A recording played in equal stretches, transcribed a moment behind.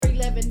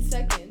11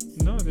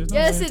 seconds. No, there's no.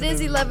 Yes, it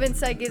is 11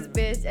 seconds,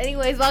 bitch.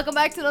 Anyways, welcome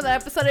back to another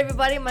episode,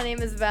 everybody. My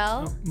name is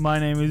Val. My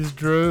name is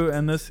Drew,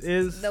 and this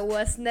is The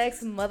What's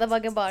Next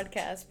motherfucking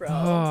podcast, bro.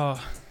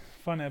 Oh,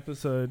 fun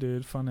episode,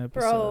 dude. Fun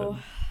episode.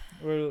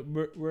 Bro.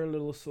 We're a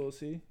little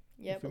saucy.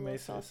 Yep, if a we may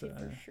little say saucy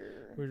so. for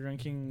sure. We're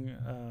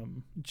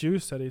drinking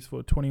juice that is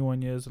for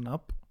 21 years and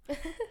up.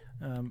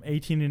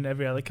 18 in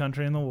every other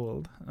country in the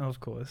world, of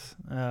course.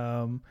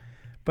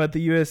 But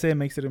the USA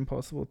makes it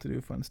impossible to do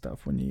fun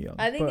stuff when you're young.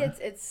 I think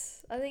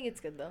I think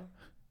it's good though.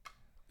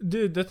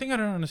 Dude, the thing I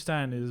don't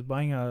understand is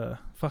buying a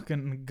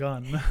fucking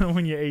gun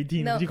when you're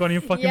 18. No. You can't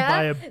even fucking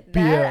buy a beer.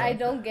 That I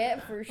don't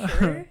get for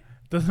sure.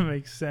 Doesn't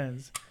make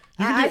sense.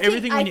 You can do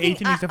everything when you're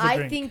 18 except for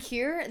drink. I think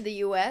here in the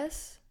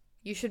US,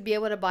 you should be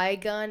able to buy a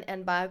gun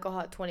and buy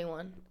alcohol at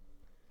 21.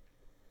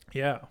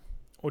 Yeah.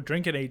 Or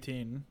drink at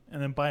 18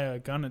 and then buy a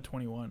gun at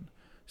 21.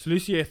 So at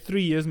least you're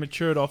 3 years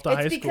matured after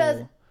high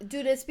school.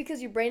 Dude, it's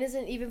because your brain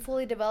isn't even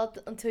fully developed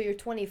until you're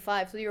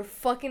 25. So you're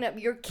fucking up.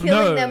 You're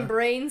killing them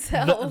brain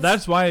cells.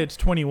 That's why it's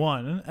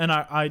 21. And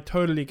I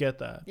totally get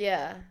that.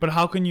 Yeah. But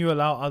how can you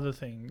allow other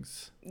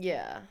things?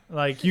 Yeah.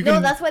 Like you can.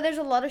 No, that's why there's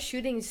a lot of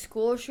shootings,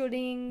 school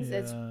shootings. Yeah.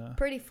 It's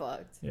pretty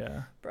fucked.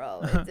 Yeah. Bro,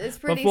 it's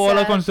pretty But for all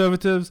our sad.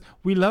 conservatives,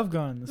 we love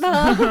guns.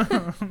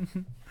 No.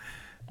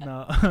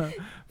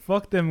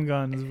 Fuck them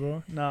guns,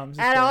 bro. No, I'm just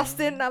At kidding.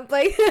 Austin, I'm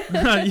like...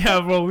 Yeah,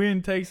 bro, we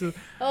in Texas.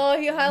 Oh,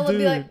 he'll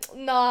be like,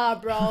 nah,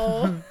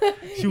 bro.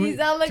 He's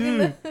not looking...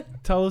 Dude,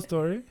 tell a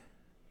story.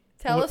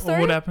 Tell a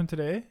story? What happened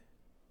today?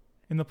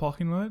 In the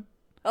parking lot?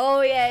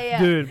 Oh, yeah.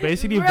 Dude,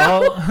 basically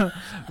Bro.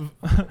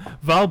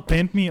 Val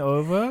bent me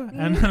over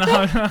and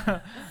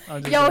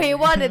then he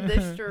wanted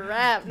the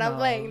strap. Not No,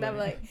 playing.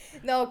 man.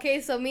 No, okay,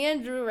 so me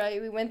and Drew,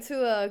 right, we went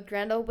to a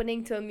grand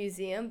opening to a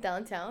museum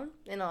downtown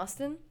in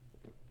Austin.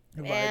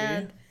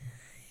 And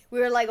we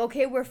were like,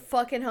 okay, we're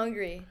fucking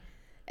hungry.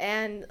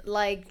 And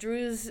like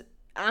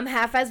I'm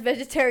half-ass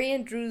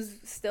vegetarian, Drew's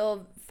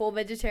still full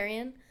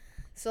vegetarian.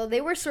 So they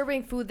were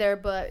serving food there,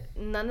 but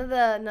none of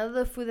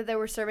the food that they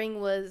were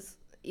serving was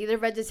either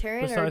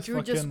vegetarian Besides or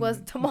Drew just was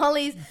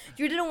tamales.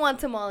 Drew didn't want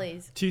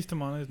tamales. Cheese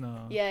tamales,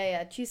 no.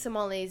 Yeah, cheese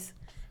tamales.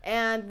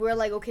 And we're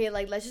like, okay,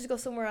 like let's just go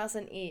somewhere else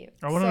and eat.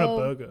 I wanted a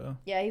burger.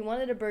 Yeah, he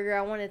wanted a burger.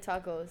 I wanted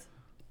tacos.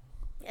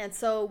 And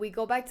so we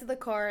go back to the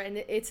car, and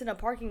it's in a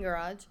parking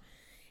garage.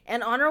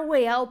 And on our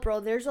way out, bro,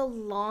 there's a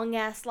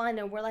long-ass line.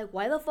 And we're like,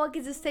 why the fuck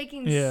is this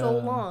taking so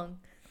long?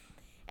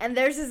 And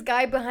there's this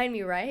guy behind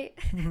me, right?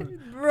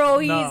 Bro,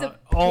 he's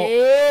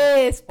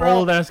pissed, bro.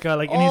 Old-ass guy,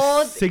 like in his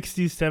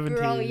 60s, 70s.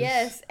 Bro,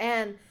 yes.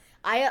 And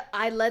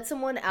I let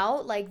someone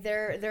out. Like,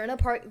 they're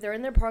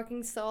in their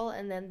parking stall,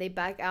 and then they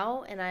back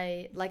out. And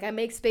I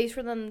make space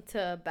for them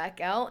to back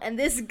out. And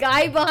this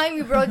guy behind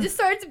me, bro, just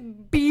starts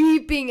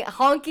beeping,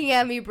 honking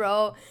at me,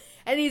 bro.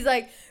 And he's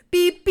like,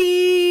 beep,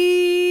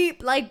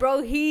 beep. Like,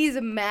 bro, he's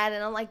mad.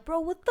 And I'm like, bro,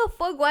 what the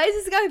fuck? Why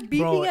is this guy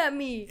beeping at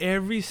me?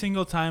 Every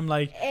single time,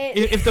 like,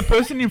 if the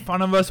person in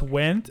front of us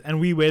went and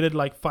we waited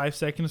like 5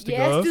 seconds to go.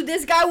 Yes, dude,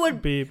 this guy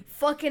would beep.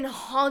 Fucking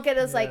honk at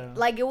us.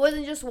 Like it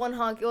wasn't just one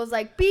honk. It was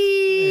like,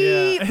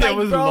 beep. Yeah, like, it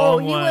was bro,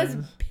 long he ones.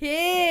 was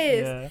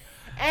pissed. Yeah.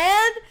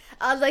 And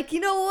I was like, you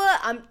know what?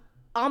 I'm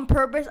on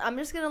purpose. I'm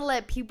just going to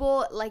let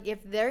people, like,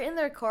 if they're in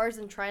their cars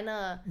and trying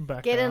to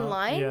get in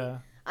line.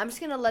 I'm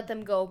just going to let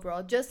them go,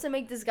 bro. Just to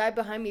make this guy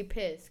behind me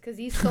pissed. Because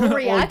he's so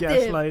reactive. Or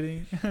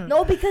gaslighting.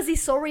 No, because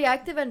he's so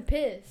reactive and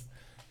pissed.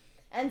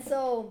 And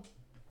so...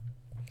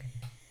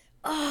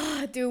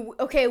 dude.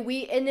 Okay,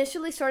 we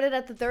initially started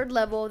at the 3rd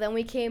level. Then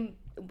we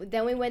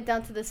went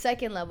down to the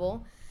 2nd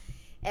level.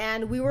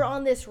 And we were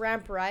on this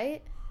ramp,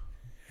 right?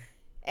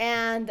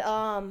 And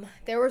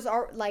there was...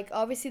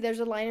 obviously, there's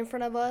a line in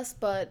front of us.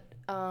 But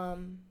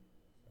on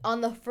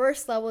the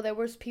 1st level, there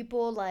was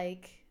people,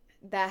 like...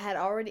 that had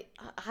already...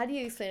 How do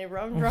you explain it,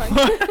 bro? I'm drunk.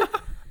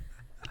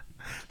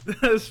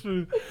 That's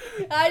food.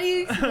 How do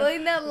you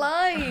explain that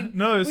line?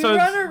 No, we so... were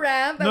on a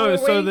ramp and we're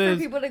waiting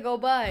for people to go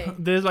by.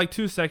 There's like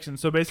 2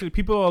 sections. So basically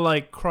people are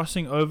like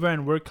crossing over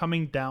and we're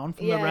coming down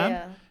from the ramp.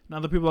 Yeah. And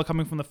other people are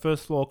coming from the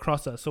 1st floor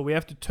across us. So we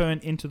have to turn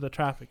into the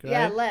traffic, right?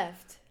 Yeah,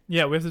 left.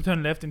 Yeah, we have to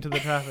turn left into the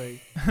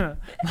traffic.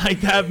 Like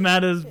that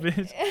matters,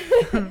 bitch.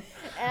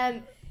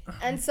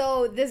 And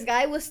so this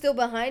guy was still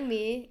behind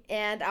me,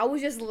 and I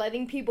was just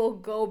letting people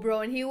go,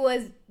 bro. And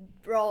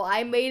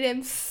I made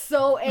him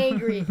so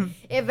angry.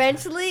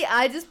 Eventually,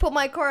 I just put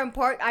my car in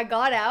park. I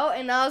got out,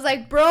 and I was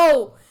like,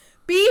 bro,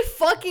 be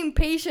fucking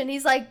patient.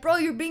 He's like, bro,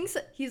 you're being...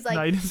 He's like...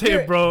 No, he didn't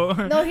say bro.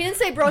 No, he didn't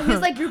say bro. He's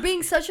like, you're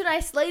being such a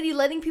nice lady,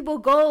 letting people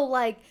go.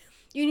 Like,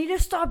 you need to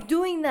stop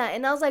doing that.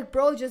 And I was like,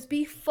 bro, just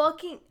be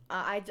fucking...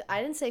 I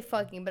didn't say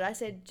fucking, but I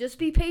said, just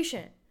be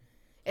patient.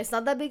 It's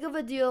not that big of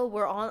a deal.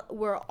 We're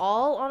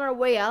all on our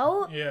way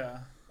out.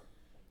 Yeah.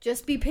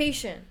 Just be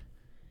patient.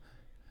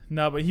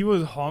 No, but he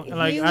was honking.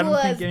 Like, I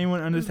don't think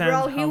anyone understands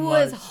how much. Bro, he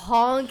was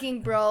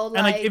honking, bro.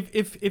 And, like,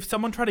 if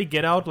someone tried to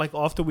get out, like,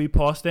 after we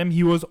passed them,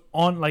 he was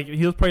on, like,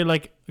 he was probably,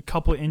 like, a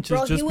couple inches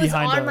just behind us. Bro,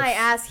 he was on my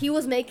ass. He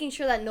was making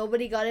sure that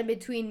nobody got in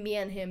between me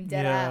and him,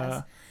 dead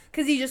ass.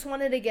 because you just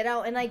wanted to get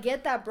out, and I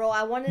get that, bro.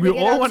 I wanted We to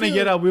get out all want to too.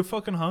 get out. We're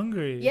fucking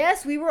hungry.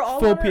 Yes, we were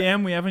all 4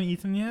 p.m. We haven't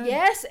eaten yet.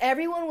 Yes,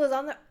 everyone was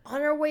on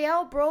our way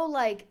out, bro.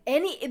 Like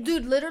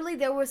dude, literally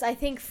there was I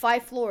think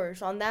 5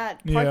 floors on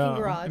that parking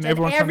garage,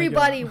 and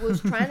everybody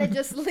was trying to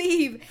just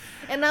leave.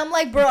 And I'm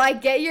like, bro, I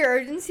get your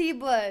urgency,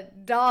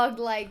 but dog,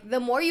 like the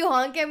more you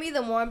honk at me,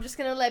 the more I'm just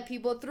gonna let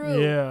people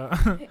through.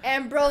 Yeah.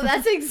 And bro,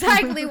 that's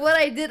exactly what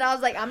I did. I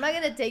was like, I'm not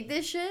gonna take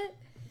this shit,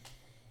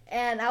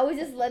 and I was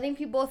just letting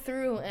people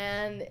through,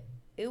 and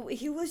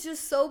he was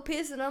just so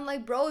pissed, and I'm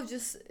like, bro,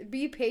 just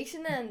be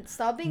patient and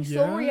stop being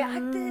so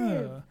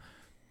reactive.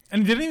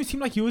 And it didn't even seem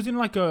like he was in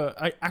like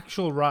a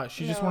actual rush.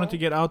 He just wanted to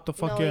get out the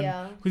fucking.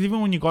 No, because even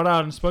when you got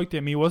out and spoke to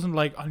him, he wasn't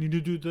like, I need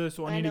to do this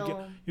or I need to get.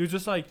 He was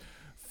just like,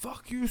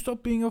 fuck you,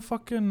 stop being a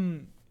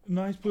fucking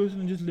nice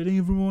person and just letting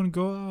everyone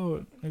go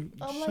out. Like,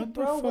 I'm shut like, the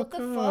bro, fuck what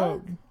the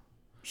up. fuck?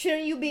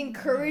 Shouldn't you be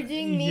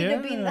encouraging me to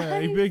be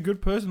nice? You'd be a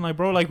good person, like,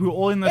 bro. Like, we're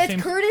all in the same.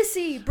 It's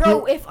courtesy,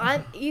 bro. If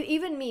I'm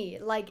even me,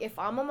 like, if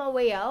I'm on my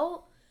way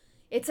out,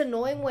 it's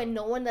annoying when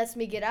no one lets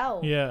me get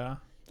out. Yeah.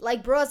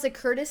 Like, bro, as a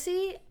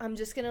courtesy, I'm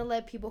just gonna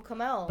let people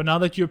come out. But now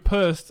that you're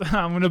pissed,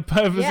 I'm gonna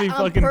purposely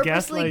fucking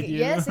gaslight you.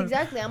 Yes,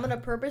 exactly. I'm gonna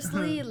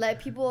purposely let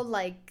people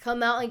like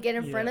come out and get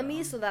in front of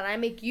me so that I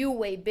make you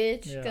wait,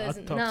 bitch. Yeah,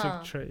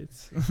 toxic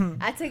traits.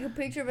 I take a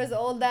picture of his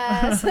old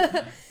ass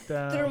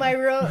through my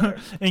road.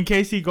 In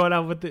case he got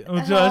out with the,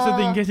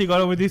 in case he got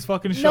out with his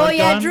fucking shotgun. No,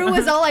 yeah, Drew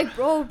was all like,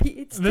 bro,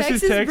 it's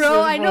Texas,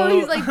 bro. I know.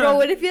 He's like, bro,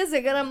 what if he has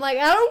a gun? I'm like,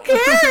 I don't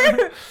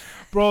care.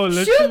 Bro,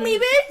 shoot me,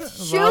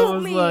 bitch.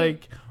 Shoot me.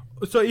 Like,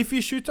 so if he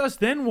shoots us,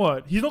 then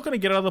what? He's not gonna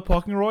get out of the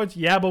parking garage.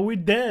 Yeah, but we're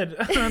dead.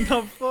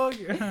 The fuck?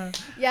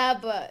 Yeah,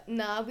 but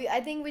nah.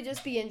 I think we'd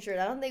just be injured.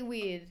 I don't think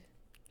we'd.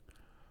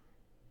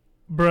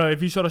 Bro,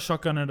 if he shot a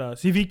shotgun at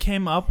us, if he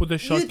came up with a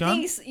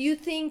shotgun, you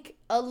think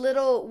a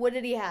little? What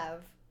did he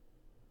have?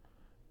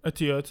 A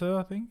Toyota,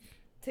 I think.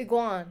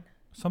 Tiguan.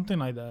 Something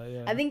like that.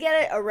 Yeah. I think he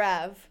had a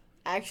Rav.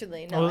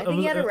 Actually, no. I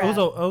think he had a Rav. It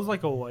was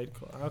like a white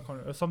car. I can't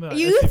remember. Something like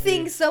you SUV.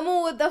 think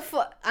someone with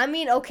the I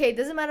mean, okay, it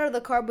doesn't matter the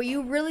car, but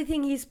you really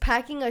think he's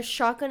packing a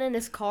shotgun in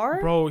his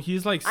car? Bro,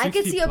 he's like 60 I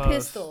can see plus, a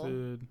pistol.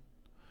 Dude.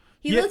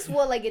 He looks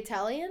what, like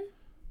Italian?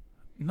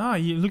 Nah,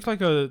 he looks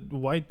like a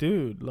white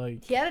dude.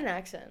 Like he had an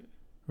accent.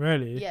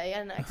 Really? Yeah, he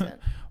had an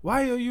accent.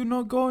 Why are you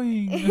not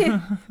going?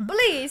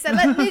 Please,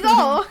 let me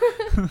go.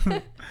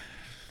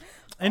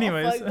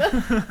 Anyways,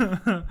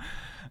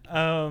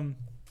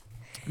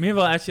 me and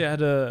Val actually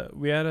had a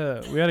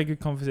good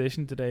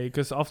conversation today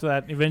because after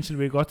that, eventually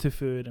we got to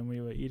food and we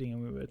were eating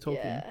and we were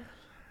talking,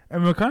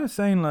 and we were kind of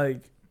saying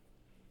like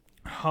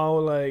how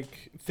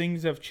like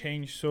things have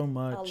changed so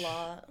much.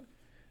 A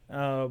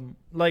lot.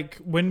 Like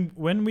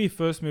when we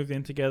first moved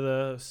in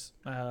together,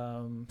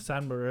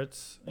 San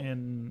Moritz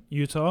in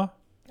Utah,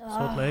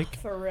 Salt Lake.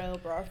 For real,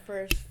 bro, our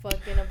first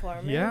fucking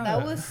apartment. Yeah,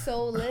 that was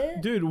so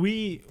lit. Dude,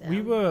 we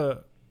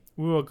were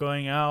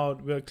going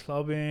out, we were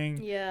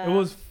clubbing. Yeah, it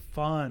was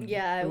fun.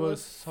 Yeah, it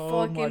was so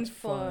fucking much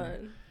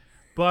fun.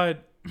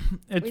 But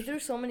we threw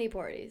so many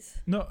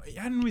parties. No,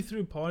 and we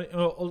threw parties.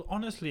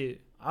 Honestly,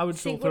 I would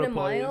still throw throw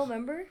parties. Cinco de Mayo,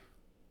 remember?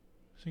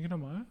 Cinco de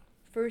Mayo?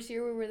 First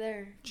year we were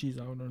there.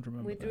 Jeez, I don't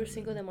remember. We threw a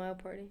Cinco de Mayo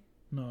party.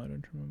 No, I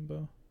don't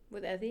remember.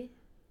 With Eddie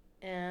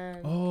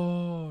and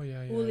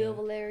Julio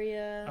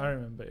Valeria. I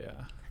remember,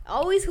 yeah.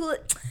 Always Julio.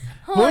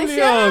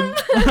 Julio.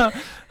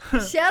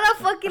 Shout out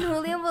fucking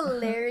Julio and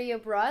Valeria,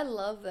 bro. I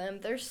love them.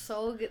 They're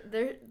so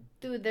good.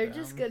 They're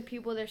just good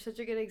people. They're such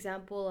a good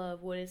example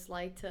of what it's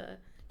like to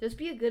just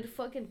be a good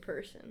fucking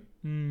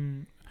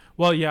person.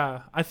 Well,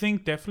 yeah, I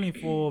think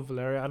definitely for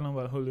Valeria. I don't know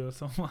about Julio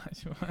so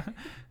much.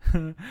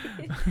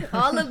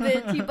 All of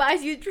it. He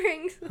buys you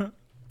drinks.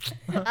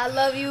 I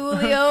love you,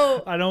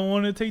 Julio. I don't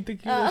want to take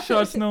tequila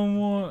shots no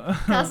more.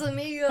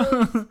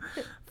 Casamigos.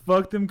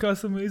 Fuck them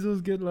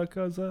Casamigos. Get La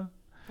Casa.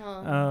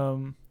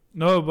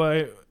 No,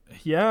 but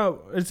yeah,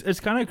 it's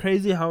kind of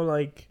crazy how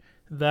like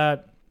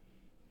that.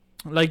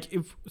 Like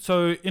if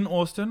so in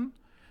Austin,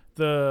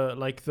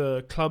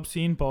 the club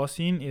scene, bar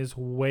scene is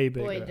way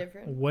bigger. Way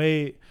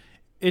different.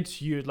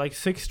 It's huge. Like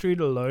 6th Street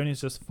alone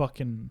is just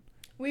fucking.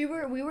 We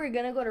were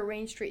gonna go to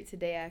Rainy Street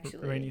today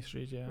actually. Rainy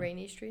Street, yeah.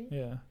 Rainy Street.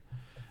 Yeah.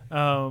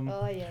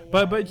 Yeah.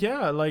 But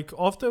yeah, like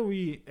after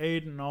we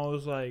ate and I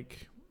was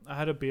like, I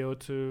had a beer or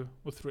 2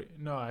 or 3.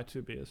 No, I had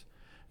 2 beers,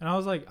 and I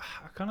was like,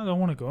 I kind of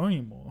don't want to go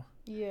anymore.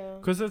 Yeah.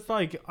 Because it's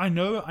like I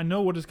know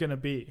what it's gonna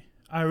be.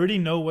 I already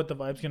know what the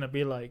vibe's gonna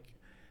be like.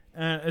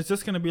 And it's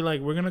just going to be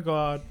like, we're going to go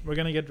out, we're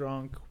going to get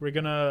drunk, we're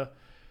going to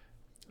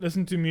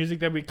listen to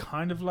music that we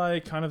kind of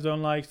like, kind of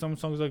don't like. Some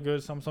songs are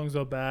good, some songs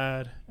are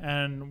bad.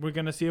 And we're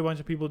going to see a bunch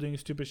of people doing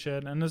stupid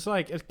shit. And it's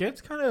like, it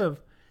gets old.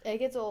 It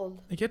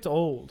gets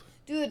old.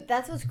 Dude,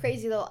 that's what's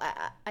crazy, though.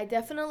 I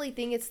definitely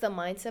think it's the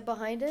mindset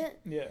behind it.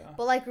 Yeah.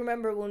 But, like,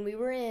 remember, when we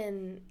were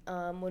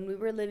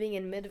living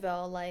in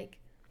Midvale, like,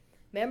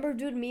 remember,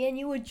 dude, me and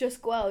you would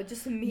just go out,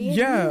 just me and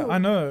you. Yeah, I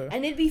know.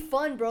 And it'd be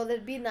fun, bro.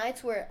 There'd be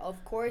nights where,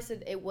 of course,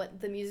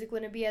 the music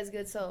wouldn't be as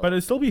good, so. But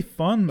it'd still be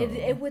fun, though.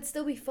 It would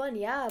still be fun,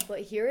 yeah. But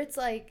here it's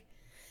like,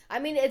 I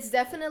mean, it's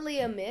definitely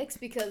a mix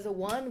because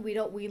one,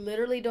 we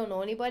literally don't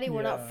know anybody.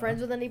 We're not friends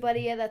with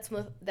anybody yet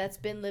that's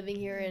been living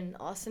here in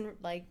Austin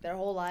like their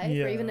whole life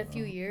or even a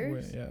few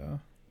years. Yeah.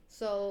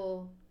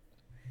 So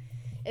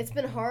it's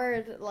been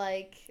hard,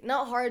 like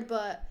not hard,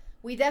 but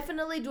we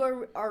definitely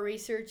do our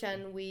research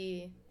and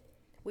we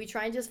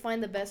try and just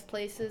find the best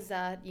places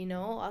that, you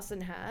know,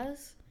 Austin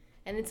has.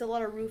 And it's a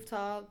lot of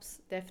rooftops,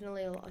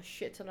 definitely a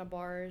shit ton of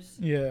bars.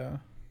 Yeah.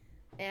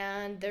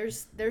 And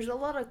there's a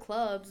lot of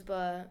clubs,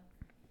 but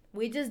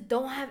we just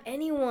don't have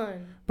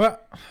anyone.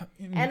 But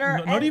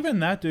not even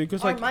that, dude.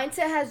 Because our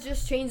mindset has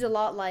just changed a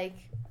lot. Like,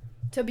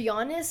 to be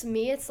honest,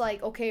 it's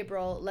like, okay,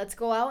 bro, let's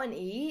go out and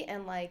eat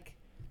and like,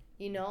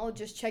 you know,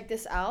 just check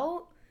this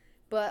out.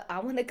 But I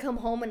want to come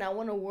home and I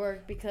want to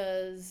work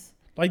because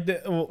like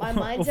my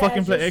mindset fucking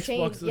has play just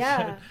Xbox. changed.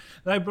 Yeah. Shit.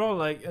 Like, bro,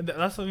 like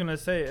that's what I'm gonna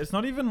say. It's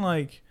not even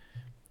like,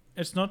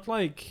 it's not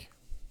like,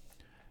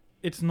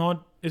 it's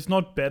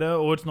not better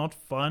or it's not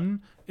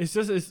fun. It's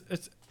just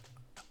it's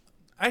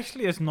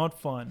actually it's not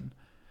fun.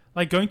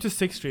 Like going to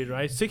 6th Street,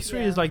 right? 6th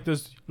Street is like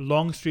this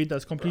long street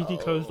that's completely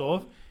closed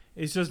off.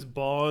 It's just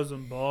bars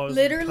and bars.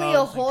 Literally and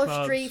a whole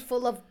clubs. street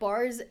full of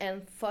bars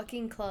and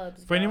fucking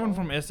clubs. For anyone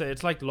from SA,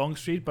 it's like Long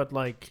Street, but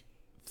like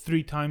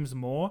 3 times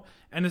more.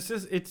 And it's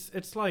just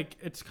it's like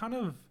it's kind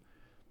of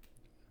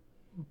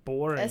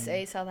boring.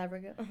 SA, South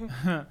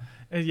Africa.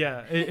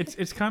 Yeah, it's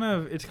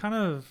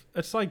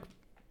like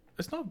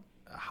it's not.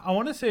 I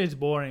want to say it's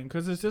boring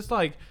because it's just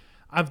like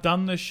I've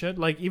done this shit.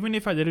 Like even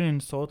if I did it in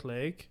Salt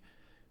Lake,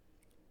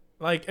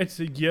 like it's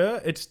a year,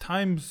 it's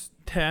times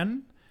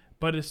 10.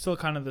 But it's still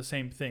kind of the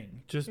same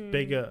thing, just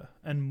bigger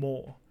and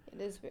more.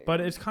 It is very.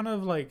 But it's kind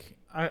of like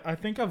I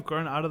think I've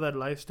grown out of that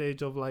life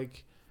stage of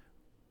like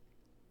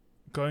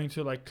going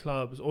to like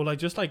clubs or like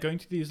just like going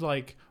to these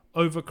like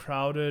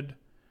overcrowded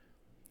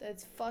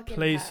that's fucking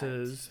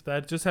places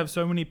that just have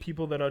so many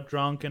people that are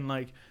drunk and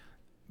like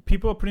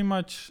people are pretty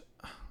much.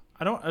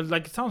 I don't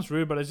like it sounds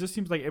rude, but it just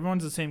seems like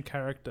everyone's the same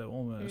character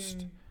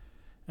almost,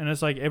 and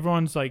it's like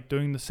everyone's like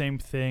doing the same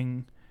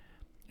thing.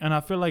 And I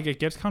feel like it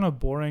gets kind of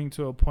boring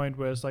to a point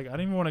where it's like, I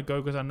don't even want to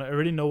go because I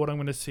already know what I'm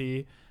going to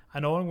see. I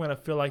know what I'm going to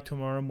feel like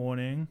tomorrow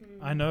morning.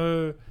 I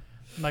know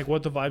like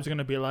what the vibes are going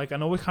to be like. I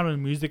know what kind of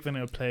music they're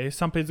going to play.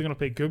 Some places are going to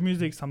play good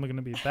music. Some are going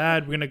to be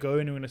bad. We're going to go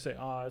in and we're going to say,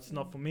 it's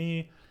not for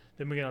me.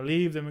 Then we're going to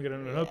leave. Then we're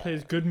going to another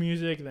place, good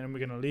music. And then we're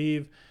going to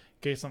leave,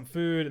 get some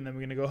food, and then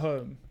we're going to go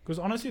home. Because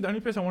honestly, the only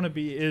place I want to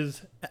be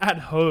is at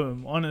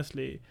home,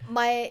 honestly.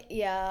 My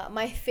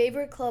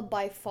favorite club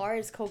by far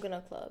is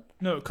Coconut Club.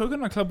 No,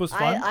 Coconut Club was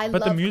fun, I but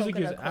the love music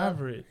Coconut is Club.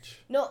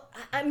 average. No,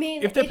 I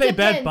mean, if they play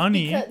Bad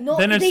Bunny,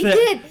 then it's they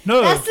did.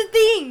 No, that's the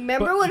thing.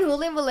 Remember when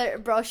Julian Valeria,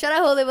 bro? Shout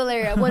out Julian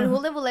Valeria. When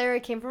Julian Valeria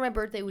came for my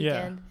birthday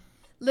weekend,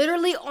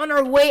 literally on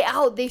our way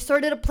out, they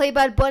started to play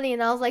Bad Bunny,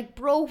 and I was like,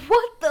 bro,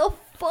 what the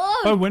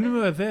fuck? But when we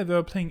were there, they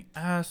were playing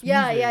ass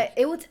music. Yeah,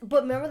 it was.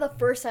 But remember the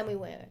first time we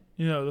went.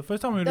 You know, the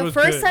first time we went was good.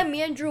 The first good. time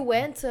me and Drew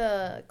went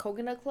to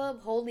Coconut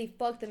Club, holy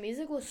fuck, the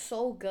music was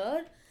so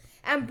good.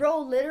 And bro,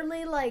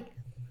 literally, like,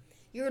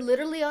 you're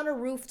literally on a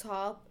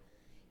rooftop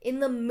in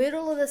the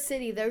middle of the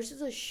city. There's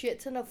just a shit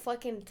ton of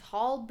fucking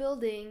tall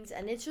buildings,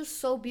 and it's just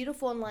so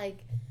beautiful. And like,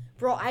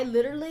 bro, I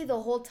literally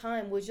the whole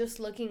time was just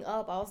looking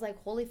up. I was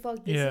like, holy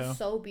fuck, this is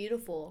so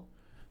beautiful.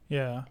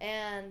 Yeah.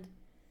 And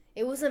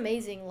it was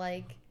amazing.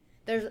 Like,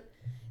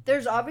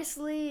 there's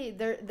obviously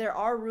there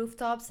are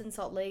rooftops in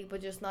Salt Lake,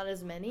 but just not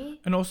as many.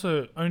 And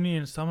also only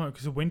in summer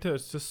because winter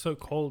it's just so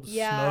cold.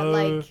 Yeah, snow.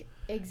 like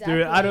exactly.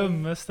 Dude, I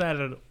don't miss that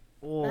at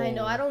all. I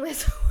know, I don't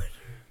miss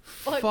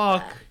winter.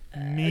 Fuck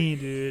me,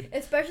 dude.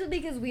 Especially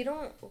because we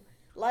don't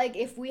like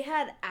if we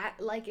had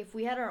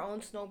our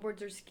own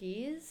snowboards or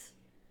skis.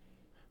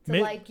 To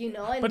like, you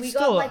know, and but we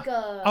still, got like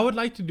a. I would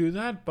like to do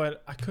that,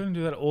 but I couldn't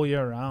do that all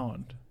year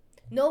round.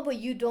 No, but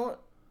you don't.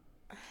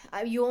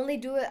 You only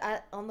do it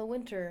on the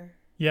winter.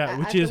 Yeah,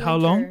 which is how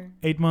long?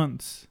 8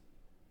 months.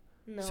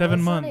 No,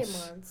 7 months.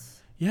 Not 8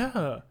 months.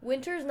 Yeah.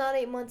 Winter's not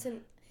 8 months,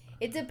 and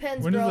it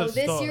depends, when bro. Does it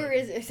This start? year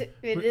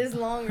is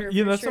longer.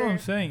 Yeah, that's sure. what I'm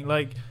saying.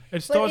 Like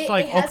it starts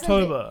like it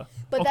October.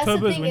 But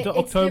October is winter.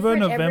 October,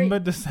 November,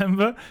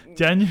 December,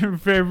 January,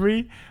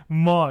 February,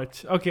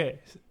 March. Okay,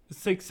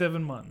 6,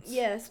 7 months.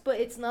 Yes, but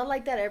it's not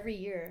like that every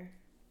year.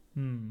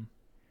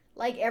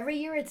 Like every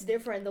year it's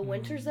different. The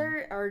winters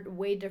there are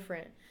way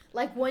different.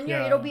 Like one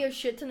year it'll be a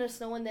shit ton of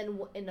snow, and then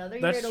another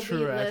year it'll be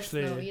less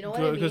snow. You know what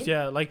I mean?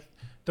 Because like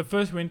the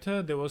first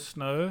winter there was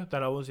snow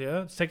that I was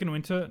here. Second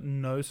winter,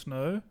 no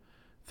snow.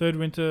 Third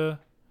winter,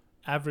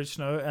 average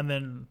snow, and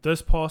then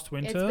this past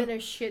winter, it's been a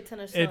shit ton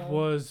of snow. It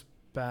was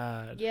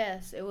bad.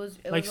 Yes, it was.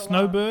 Like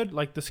Snowbird,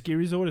 like the ski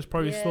resort is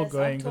probably still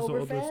going because of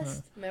all the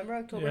snow.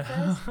 Remember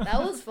Oktoberfest?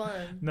 That was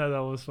fun. No, that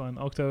was fun.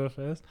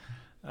 Oktoberfest.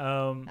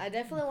 I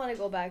definitely want to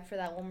go back for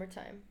that one more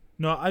time.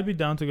 No, I'd be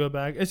down to go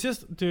back. It's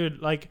just,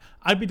 dude, like,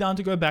 I'd be down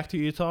to go back to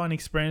Utah and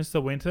experience the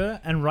winter.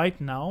 And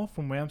right now,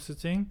 from where I'm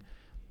sitting,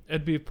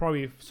 it'd be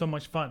probably so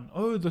much fun.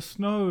 Oh, the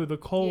snow, the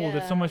cold,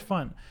 it's so much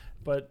fun.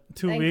 but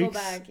 2 And weeks. go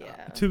back,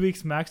 yeah. 2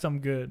 weeks max, I'm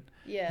good.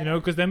 Yeah. You know,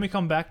 because then we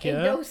come back in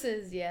here.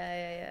 doses,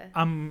 yeah.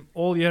 I'm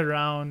all year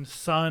round,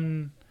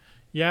 sun,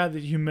 yeah, the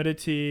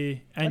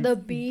humidity, and the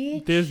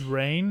beach. there's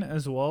rain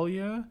as well,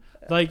 yeah.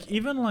 Like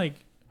even like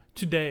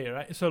today,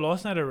 right? So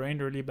last night it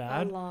rained really A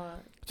bad.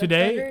 lot.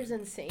 Today- the weather's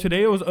insane.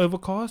 Today it was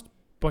overcast,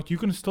 but you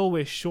can still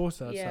wear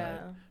shorts outside Yeah.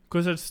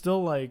 because it's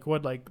still like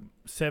what, like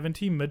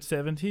 70, mid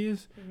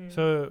 70s, Mhm.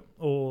 so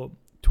or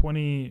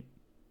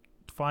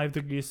 25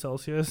 degrees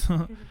Celsius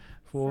for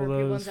For people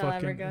in those South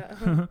fucking.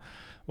 Africa.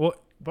 Well,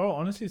 bro,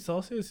 honestly,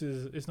 Celsius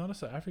is not a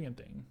South African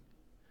thing.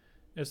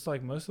 It's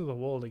like most of the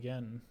world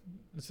again.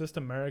 It's just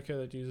America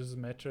that uses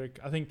metric.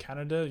 I think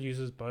Canada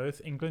uses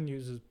both. England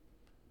uses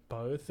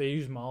both. They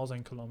use miles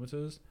and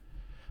kilometers.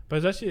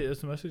 But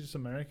it's mostly just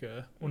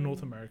America or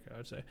North America,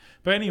 I'd say.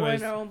 But We're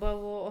anyways, in our own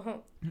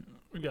bubble.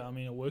 yeah, I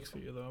mean it works for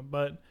you though.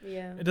 But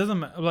Yeah. it doesn't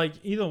matter. Like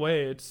either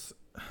way, it's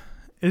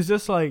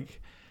just like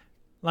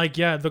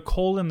yeah, the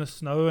cold and the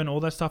snow and all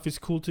that stuff is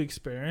cool to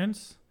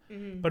experience.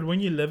 Mhm. But when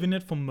you live in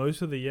it for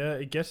most of the year,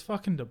 it gets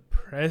fucking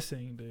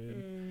depressing,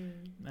 dude.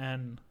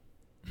 And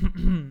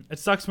it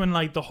sucks when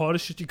like the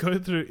hardest shit you go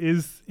through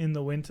is in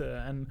the winter,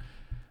 and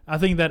I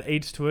think that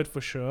aids to it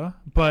for sure.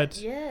 But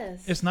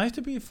yes. it's nice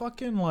to be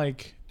fucking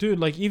like, dude,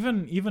 like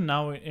even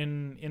now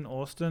in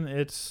Austin,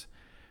 it's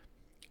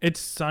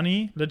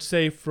sunny, let's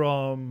say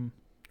from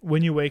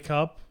when you wake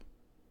up,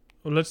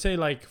 or let's say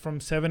like from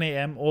 7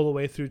 a.m. all the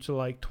way through to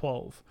like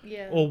 12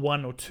 Yeah. or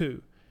 1 or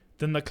 2.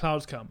 Then the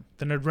clouds come,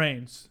 then it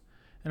rains.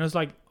 And it's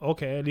like,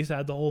 okay, at least I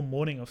had the whole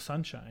morning of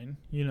sunshine,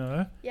 you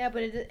know? Yeah,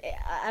 but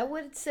I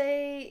would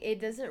say it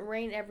doesn't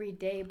rain every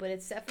day, but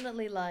it's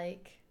definitely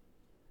like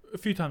A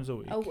few times a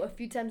week. a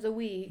few times a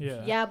week.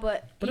 Yeah. Yeah,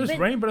 but But it's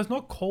rain, but it's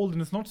not cold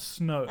and it's not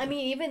snow. I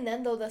mean, even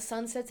then though, the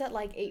sun sets at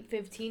like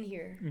 8:15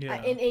 here.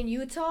 Yeah. In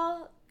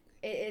Utah,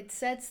 it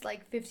sets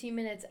like 15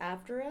 minutes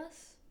after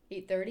us.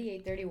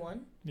 8:31.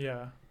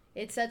 Yeah.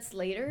 It sets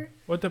later.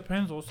 Well, it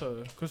depends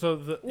also. Because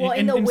of the, Well,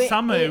 in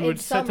summer, it in would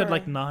set at summer.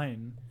 like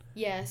 9.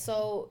 Yeah,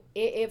 so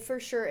it for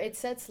sure it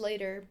sets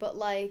later, but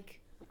like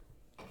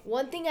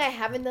one thing I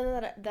haven't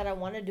done that I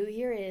want to do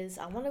here is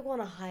I want to go on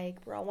a hike,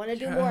 bro. I want to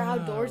do more Yeah,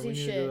 outdoorsy we need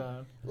to do shit.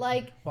 that.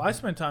 Like, Well, I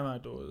spend time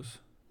outdoors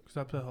because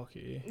I play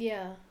hockey.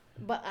 yeah.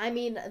 But I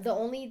mean, the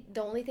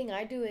only thing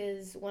I do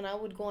is when I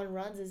would go on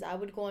runs is I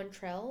would go on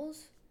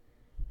trails.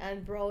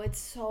 And bro, it's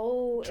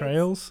so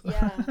Trails?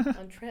 yeah,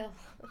 on trail.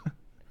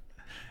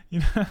 You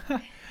know,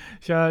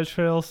 shout out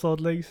Trail Salt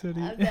Lake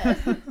City. I'm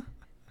dead.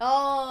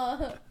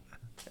 Oh.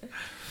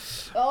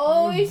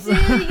 Oh shit,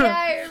 yeah,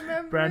 I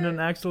remember. Brandon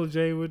Axel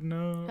J would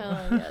know.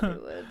 Oh yeah, they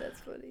would. That's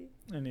funny.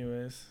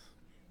 Anyways.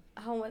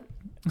 I wonder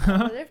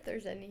if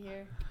there's any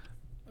here.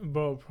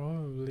 Bro,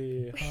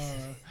 probably.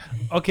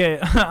 Okay,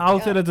 I'll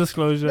set a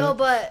disclosure. No,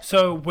 but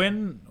So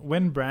when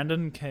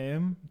Brandon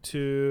came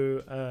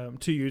to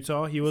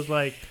Utah, he was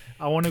like,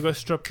 "I want to go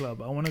strip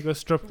club. I want to go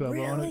strip club."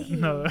 Really?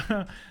 No,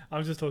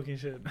 I'm just talking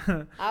shit.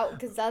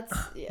 because that's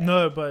yeah.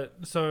 No, but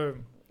so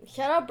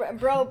Shout out,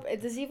 bro.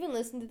 Does he even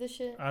listen to this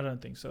shit? I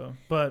don't think so.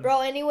 But Bro,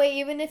 anyway,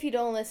 even if you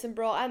don't listen,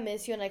 bro, I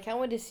miss you and I can't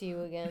wait to see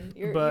you again.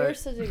 You're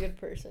such a good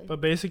person.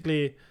 But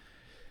basically,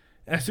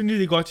 as soon as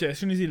he got here, as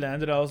soon as he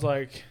landed, I was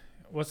like,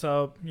 "What's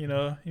up?" You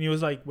know, and he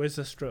was like, "Where's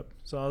the strip?"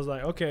 So I was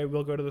like, "Okay,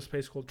 we'll go to this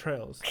place called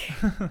Trails."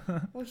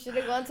 We should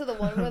have gone to the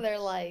one where they're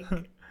like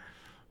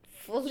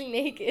fully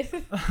naked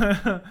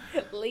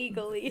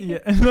legally. Yeah,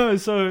 no.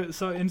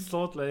 So in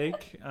Salt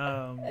Lake,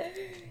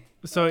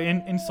 so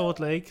in Salt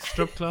Lake,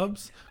 strip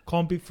clubs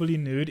can't be fully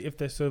nude if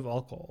they serve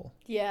alcohol.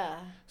 Yeah.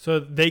 So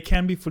they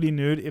can be fully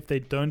nude if they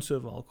don't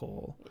serve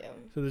alcohol. Yeah.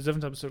 So there's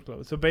different types of strip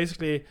clubs. So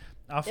basically,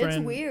 our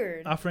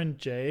Weird. friend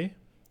Jay,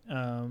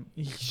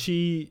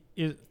 she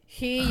is.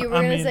 You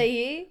were gonna say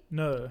he?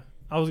 No,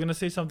 I was gonna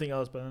say something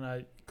else, but then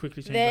I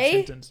quickly changed They? the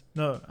sentence.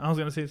 No, I was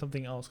gonna say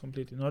something else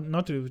completely,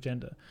 not to do with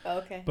gender. Oh,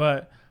 okay.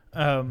 But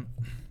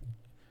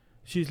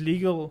she's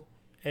legal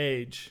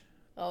age.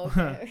 Oh,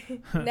 okay.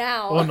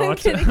 Now. Or I'm not.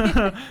 kidding.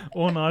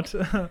 Or not.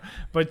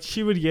 But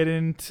she would get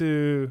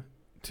into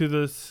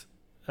this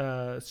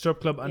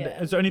strip club. And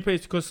Yeah. it's the only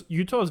place, because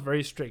Utah is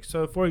very strict.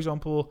 So, for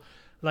example,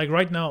 like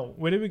right now,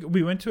 where did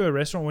we went to a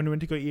restaurant when we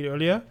went to go eat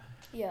earlier.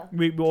 Yeah.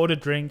 We ordered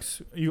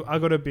drinks. I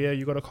got a beer.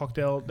 You got a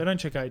cocktail. They don't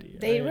check ID.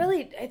 They right?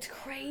 really, it's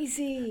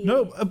crazy.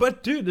 No,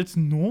 but dude, it's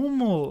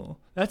normal.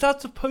 That's how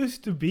it's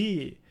supposed to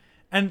be.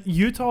 And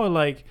Utah,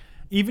 like,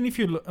 even if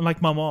you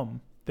like my mom,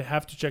 they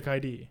have to check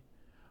ID.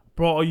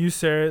 Bro, are you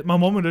serious? My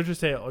mom would literally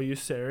say, "Are you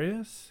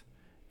serious?"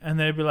 And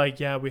they'd be like,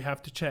 "Yeah, we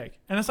have to check."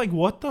 And it's like,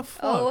 what the fuck?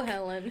 Oh,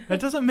 Helen.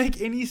 That doesn't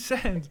make any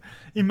sense.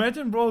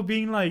 Imagine, bro,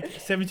 being like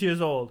 70 years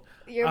old.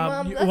 Your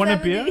mom, you that's want a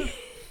 70. beer?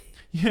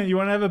 Yeah, you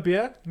want to have a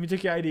beer? Let me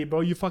check your ID,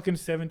 bro. You fucking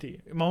 70.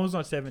 Mom's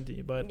not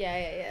 70, but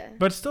Yeah.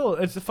 but still,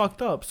 it's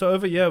fucked up. So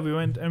over here, we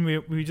went and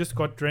we just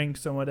got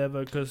drinks and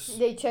whatever, because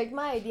They checked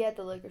my ID at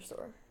the liquor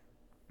store.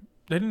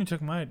 they didn't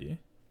check my ID.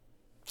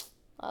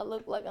 I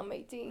look like I'm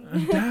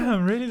 18.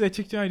 Damn, really? They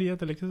checked your ID at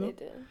the liquor They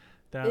store? did.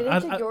 Damn. They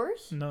didn't check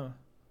yours? No.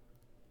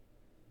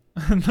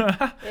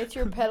 It's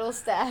your pedal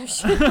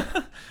stash.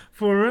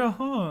 For real,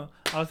 huh?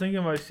 I was thinking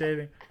about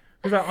shaving.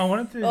 Because I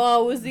wanted to...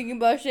 Oh, I was thinking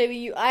about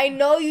shaving you. I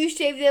know you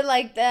shaved it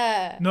like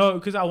that. No,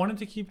 because I wanted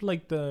to keep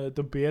like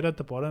the beard at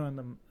the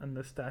bottom and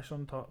the stash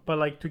on top. But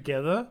like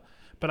together.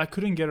 But I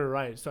couldn't get it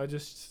right. So I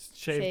just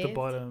shaved the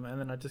bottom and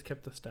then I just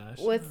kept the stash.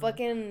 With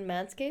fucking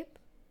Manscaped?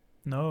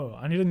 No,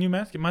 I need a new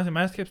Manscaped. My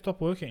Manscaped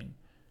stopped working.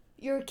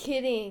 You're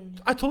kidding.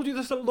 I told you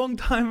this a long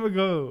time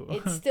ago.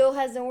 It still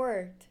hasn't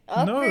worked.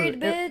 Upgrade,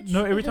 bitch.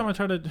 No, every time I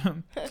try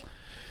to...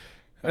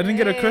 I didn't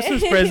get a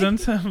Christmas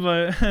present,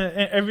 but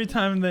every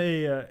time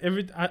they...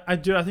 I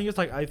think it's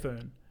like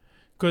iPhone.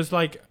 Because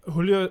like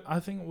Julio...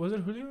 Was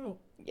it Julio?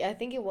 Yeah, I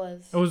think it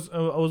was. It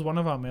was one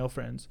of our male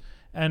friends.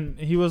 And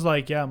he was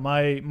like, yeah,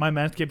 my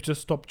Manscaped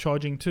just stopped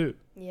charging too.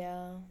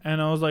 Yeah.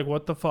 And I was like,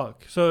 what the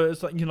fuck? So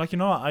it's like,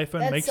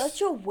 iPhone makes... That's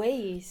such a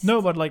waste.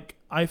 No, but like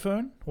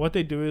iPhone, what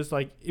they do is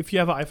like, if you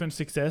have an iPhone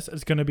 6S,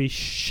 it's going to be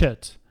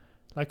shit.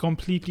 Like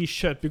completely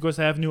shit because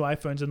they have new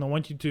iPhones and they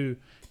want you to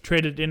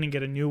trade it in and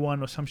get a new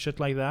one or some shit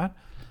like that.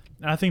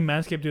 And I think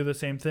Manscaped do the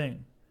same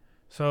thing.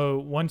 So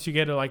once you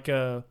get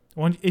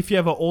if you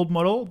have an old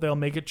model, they'll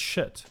make it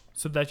shit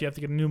so that you have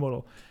to get a new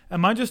model.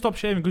 And mine just stopped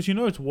shaving because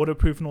it's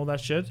waterproof and all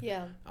that shit.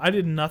 Yeah. I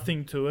did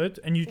nothing to it,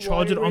 and you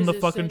charge it on the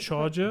fucking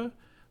charger.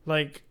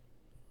 Like,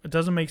 it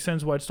doesn't make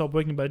sense why it stopped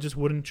working, but it just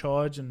wouldn't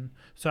charge, and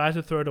so I had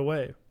to throw it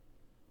away.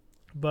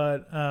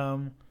 But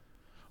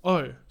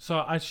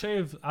so I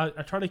shave. I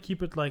try to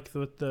keep it like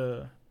with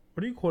the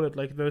what do you call it?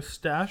 Like the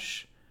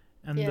stash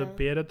and the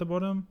beard at the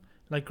bottom,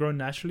 like grow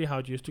naturally how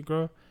it used to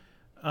grow.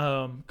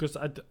 Because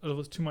it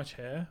was too much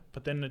hair,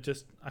 but then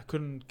I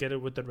couldn't get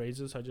it with the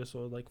razor, so I just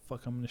was like,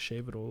 fuck, I'm gonna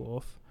shave it all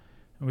off,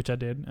 which I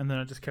did, and then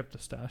I just kept the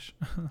stash.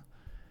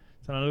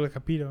 So I look like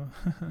a pedo.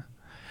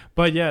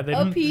 But yeah, they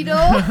didn't.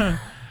 Pedo.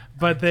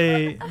 But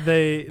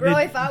they. Bro,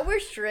 if I were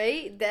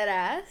straight, dead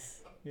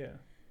ass. Yeah.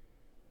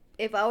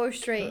 If I were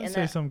straight Don't and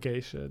say some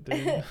gay shit,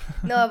 dude.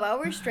 No, if I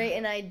were straight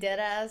and I dead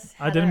ass.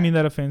 I didn't mean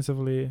that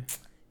offensively.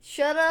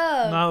 Shut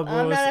up. No, bro,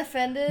 I'm not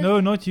offended. No,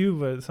 not you,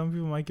 but some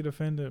people might get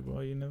offended.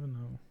 Well, you never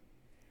know.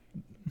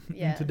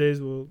 Yeah. In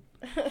today's world.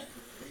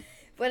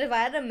 But if I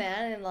had a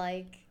man and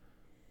like,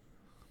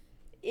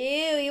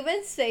 ew,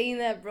 even saying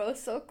that, bro,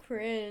 so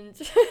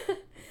cringe.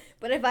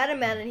 But if I had a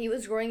man and he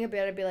was growing a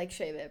beard, I'd be like,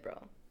 shave it,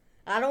 bro.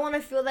 I don't want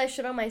to feel that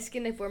shit on my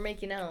skin if we're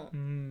making out.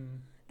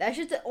 That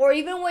shit, or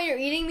even when you're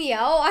eating me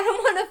out, I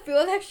don't want to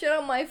feel that shit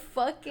on my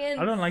fucking.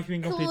 I don't like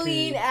being completely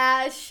clean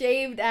ass,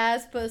 shaved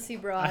ass pussy,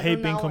 bro. I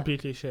hate being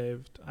completely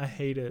shaved. I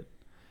hate it.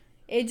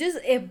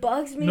 It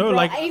bugs me, bro.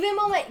 Like, even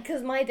when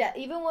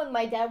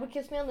my dad would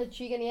kiss me on the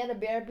cheek and he had a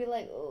beard, I'd be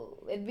like, oh,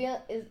 it'd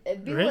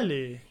be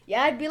really. Like,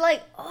 yeah, I'd be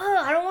like, oh,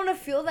 I don't want to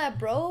feel that,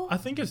 bro. I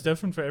think it's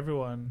different for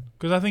everyone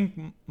because I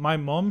think my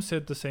mom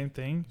said the same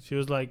thing. She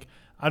was like,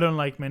 I don't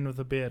like men with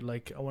a beard.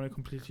 Like, I want it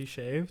completely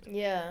shaved.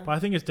 Yeah. But I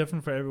think it's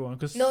different for everyone.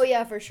 No,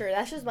 yeah, for sure.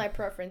 That's just my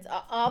preference.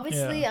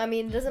 Obviously, yeah. I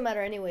mean, it doesn't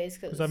matter anyways.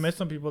 Because I met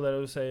some people that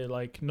will say,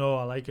 like, no,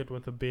 I like it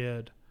with a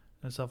beard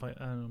and stuff like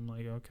that. And I'm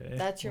like, okay.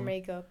 That's your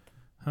makeup.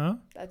 Huh?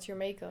 That's your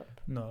makeup.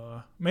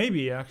 No.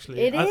 Maybe, actually.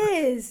 It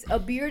is. A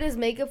beard is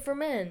makeup for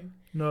men.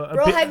 No.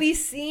 Bro, have you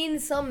seen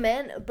some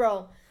men?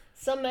 Bro,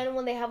 some men,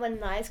 when they have a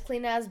nice,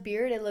 clean-ass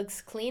beard, it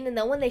looks clean. And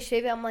then when they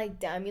shave it, I'm like,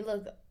 damn, you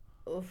look...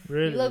 Oof,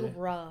 really? You look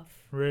rough.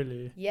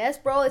 Really? Yes,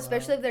 bro.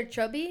 Especially if they're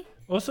chubby.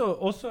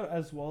 Also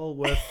as well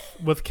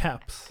with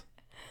caps,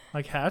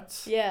 like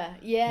hats. Yeah.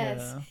 Yes.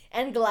 Yeah.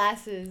 And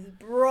glasses,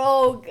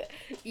 bro.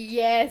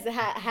 Yes,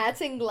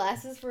 hats and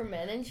glasses for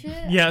men and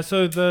shit. Yeah.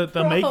 So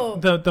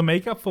the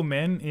makeup for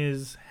men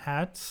is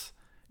hats,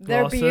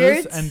 their glasses,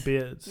 beards and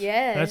beards.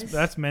 Yes.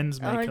 That's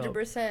men's makeup.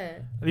 100%.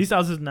 At least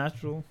ours is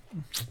natural.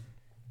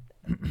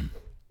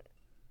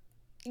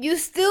 You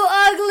still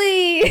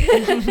ugly.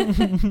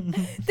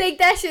 Take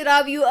that shit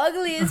off. You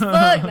ugly as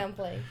fuck. No, I'm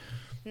playing.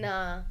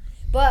 Nah.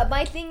 But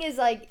my thing is,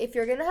 like, if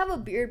you're gonna have a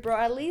beard, bro,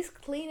 at least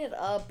clean it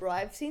up, bro.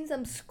 I've seen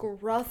some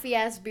scruffy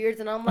ass beards,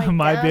 and I'm like,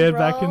 my beard bro.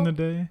 back in the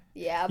day.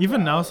 Yeah.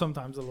 Even bro. now,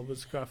 sometimes a little bit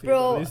scruffy. Bro,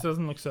 but at least it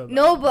doesn't look so bad.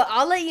 No, but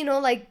I'll let you know,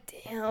 like,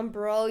 damn,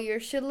 bro,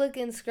 your shit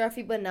looking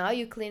scruffy, but now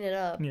you clean it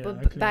up. Yeah,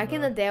 but back in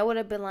the day, I would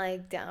have been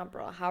like, damn,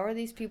 bro, how are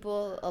these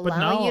people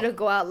allowing you to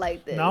go out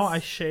like this? Now I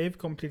shave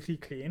completely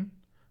clean.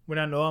 When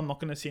I know I'm not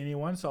going to see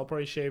anyone, so I'll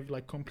probably shave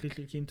like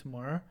completely clean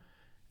tomorrow.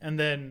 And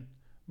then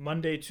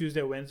Monday,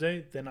 Tuesday,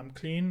 Wednesday, then I'm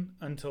clean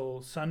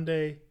until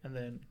Sunday. And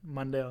then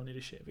Monday, I'll need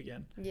to shave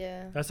again.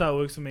 Yeah. That's how it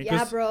works for me.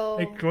 Yeah, bro.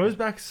 It grows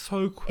back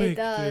so quick, it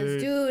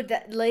does. Dude,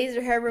 that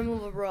laser hair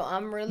removal, bro.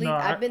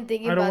 I've been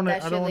thinking about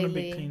that shit lately. I don't want to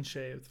be clean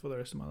shaved for the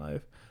rest of my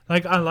life.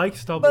 Like, I like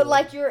stubble. But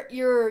like your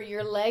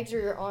legs or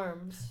your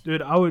arms.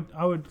 Dude, I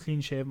would clean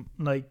shave,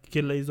 like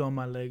get laser on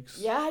my legs.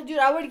 Yeah, dude,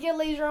 I would get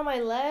laser on my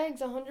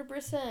legs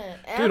 100%.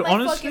 And dude, my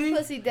honestly, fucking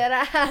pussy dead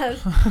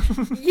ass.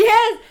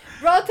 Yes,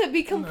 bro, to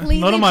be completely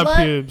none of my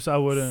blunt, pubes, I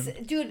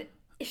wouldn't. Dude,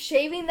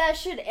 shaving that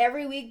shit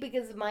every week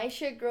because my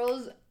shit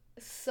grows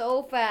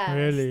so fast.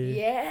 Really?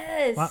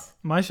 Yes.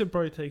 My shit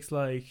probably takes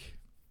like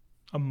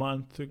a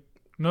month to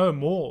No,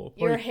 more.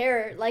 Your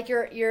hair, like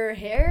your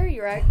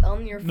hair,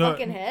 on your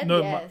fucking head.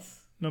 No, yes.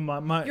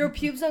 My Your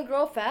pubes don't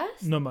grow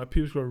fast. No, my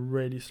pubes grow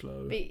really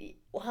slow.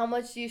 How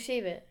much do you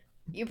shave it?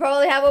 You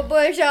probably have a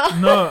bush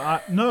on.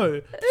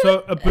 No.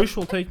 So a bush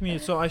will take me.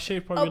 So I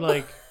shaved probably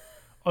like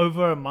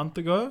over a month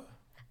ago.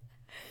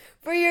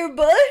 For your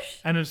bush?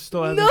 And it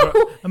still hasn't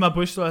and my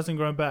bush still hasn't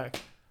grown back.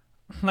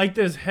 Like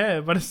there's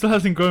hair, but it still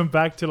hasn't grown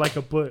back to like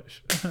a bush.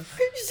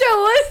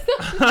 Show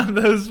us.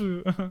 Those.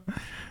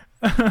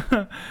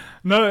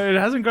 No, it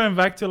hasn't grown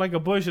back to like a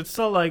bush. It's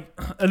still like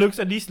it looks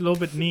at least a little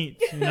bit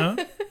neat, you know?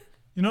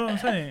 You know what I'm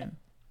saying?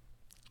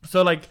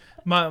 So like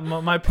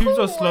my pubes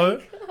are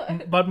slow,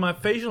 but my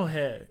facial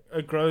hair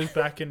it grows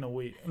back in a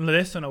week,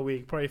 less than a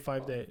week, probably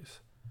 5 days,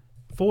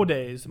 4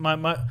 days. My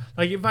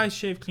like if I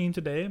shave clean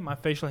today, my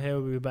facial hair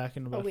will be back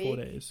in about 4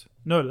 days.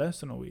 No,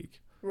 less than a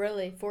week.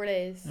 Really, 4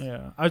 days?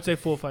 Yeah, I'd say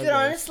 4 or 5 days. Dude,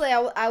 honestly,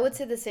 I would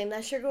say the same.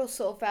 That shit goes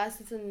so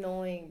fast, it's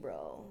annoying,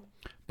 bro.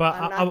 But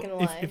I'm not gonna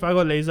lie. If I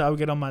got laser, I would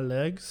get on my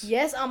legs.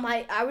 Yes, I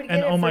would get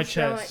and it on for my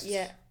sure. chest.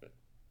 Yeah.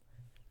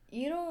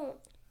 You don't.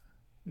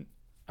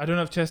 I don't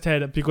have chest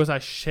hair because I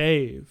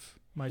shave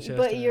my chest.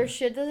 But hair. your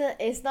shit doesn't.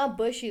 It's not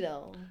bushy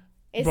though.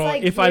 It's bro,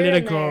 like if I let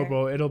it grow, there.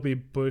 bro, it'll be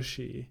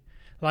bushy.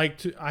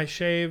 Like I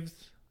shaved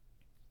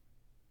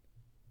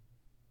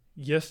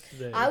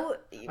yesterday.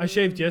 I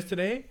shaved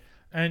yesterday,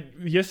 and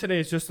yesterday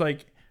is just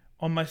like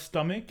on my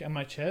stomach and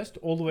my chest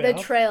all the way up.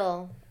 The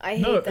trail. I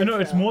hate the trail. No,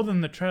 it's more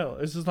than the trail.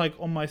 It's just like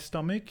on my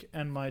stomach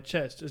and my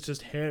chest. It's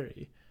just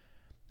hairy.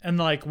 And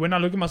like when I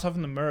look at myself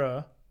in the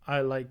mirror, I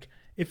like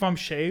if I'm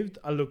shaved,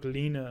 I look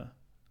leaner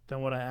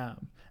than what I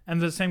am. And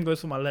the same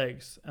goes for my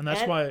legs. And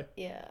that's why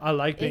I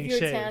like being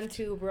shaved. If you're tan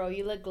too, bro,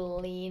 you look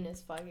lean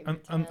as fuck.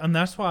 And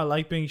that's why I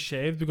like being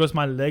shaved because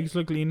my legs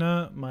look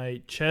leaner,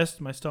 my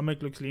chest, my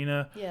stomach looks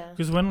leaner. Yeah.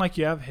 Because when like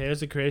you have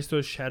hairs, it creates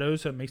those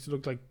shadows, so it makes it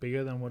look like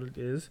bigger than what it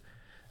is.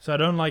 So I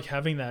don't like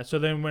having that. So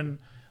then when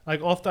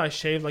like after I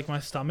shave like my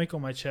stomach or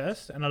my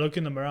chest and I look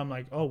in the mirror, I'm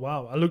like, oh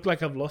wow, I look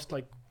like I've lost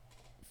like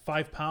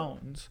 5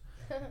 pounds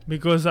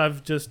because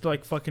I've just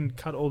like fucking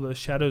cut all the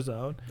shadows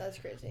out. That's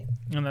crazy.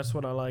 And that's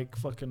what I like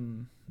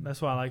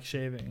that's why I like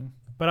shaving.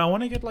 But I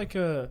want to get like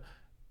a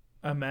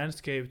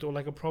Manscaped or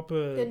like a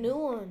proper the new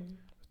one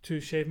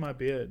to shave my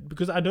beard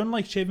because I don't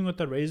like shaving with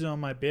the razor on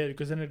my beard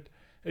because then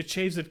it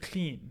shaves it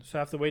clean. So I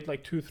have to wait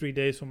like 2-3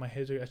 days for my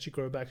hair to actually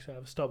grow back so I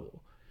have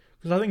stubble.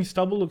 Because I think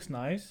stubble looks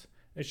nice.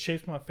 It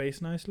shapes my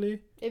face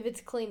nicely. If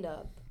it's cleaned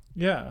up.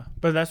 Yeah.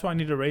 But that's why I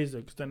need a razor.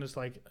 Because then it's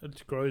like,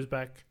 it grows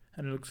back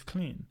and it looks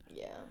clean.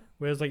 Yeah.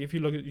 Whereas like if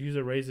you use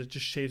a razor, it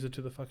just shaves it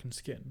to the fucking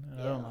skin. And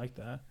I don't like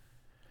that.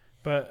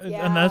 But,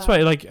 and that's why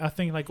like, I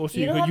think like also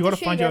you got to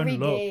find your own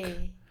look.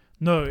 Day.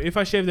 No, if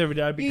I shaved every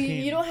day, I'd be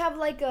clean. You don't have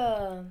like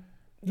a...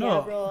 No.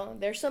 Yeah, bro.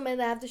 There's some men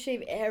that have to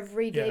shave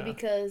every day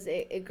because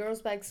it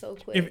grows back so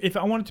quick. If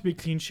I wanted to be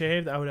clean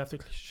shaved, I would have to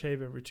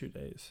shave every 2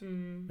 days,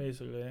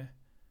 basically.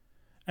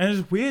 And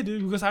it's weird,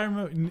 dude, because I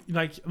remember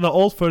like the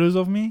old photos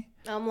of me.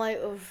 I'm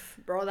like, oof,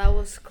 bro, that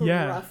was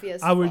scruffy as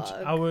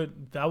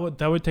fuck.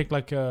 That would take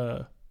like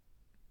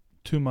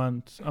 2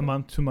 months, a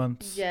month, 2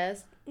 months.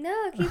 Yes.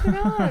 No, keep it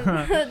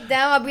on.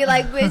 Damn, I'd be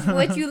like, bitch,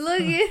 what you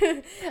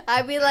looking?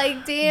 I'd be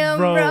like, damn,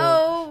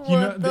 bro,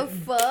 what the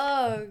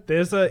fuck?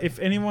 There's if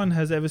anyone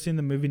has ever seen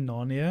the movie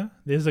Narnia,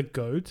 there's a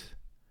goat,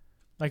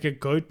 like a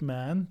goat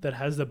man that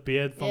has a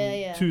beard from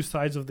 2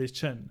 sides of his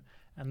chin.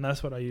 And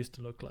that's what I used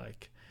to look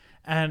like.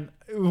 And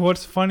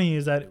what's funny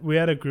is that we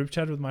had a group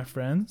chat with my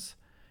friends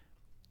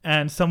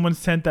and someone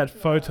sent that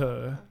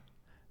photo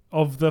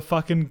of the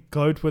fucking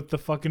goat with the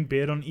fucking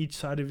beard on each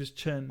side of his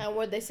chin. And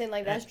were they saying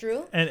like that's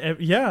Drew? And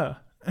yeah.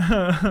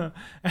 And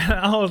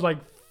I was like,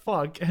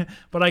 fuck.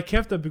 But I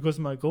kept it because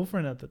of my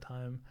girlfriend at the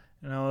time.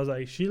 And I was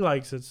like, she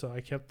likes it, so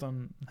I kept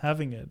on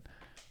having it.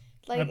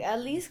 Like,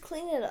 at least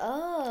clean it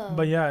up.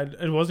 But yeah,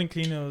 it wasn't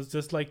clean. It was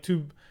just like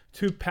two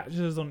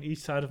patches on each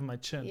side of my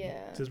chin.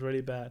 Yeah. Which is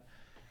really bad.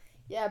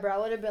 Yeah, bro, I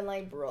would have been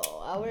like, bro,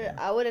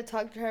 I would have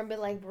talked to her and been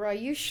like, bro,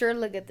 you sure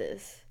look at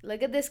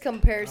this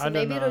comparison.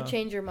 Maybe it'll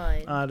change your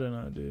mind. I don't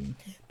know, dude.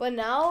 But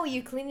now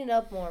you clean it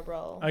up more,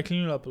 bro. I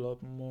clean it up a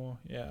lot more,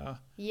 yeah.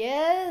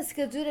 Yes,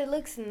 because, dude, it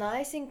looks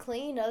nice and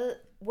clean.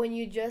 When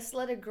you just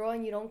let it grow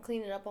and you don't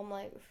clean it up, I'm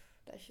like,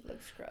 that shit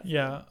looks scruffy.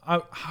 Yeah,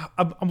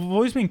 I've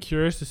always been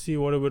curious to see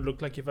what it would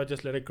look like if I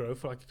just let it grow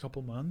for like a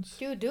couple months.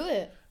 Dude, do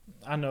it.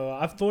 I know,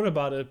 I've thought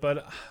about it,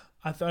 but...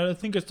 I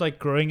think it's like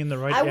growing in the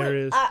right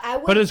areas.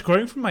 I but it's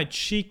growing from my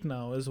cheek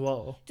now as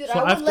well. Dude, so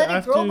I would let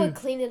it grow but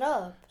clean it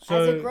up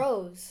as it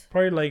grows.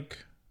 Probably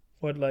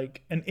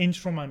like an inch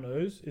from my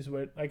nose is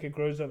where like it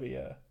grows over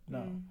here.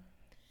 No.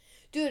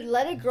 Dude,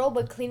 let it grow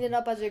but clean it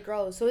up as it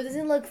grows. So it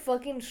doesn't look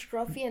fucking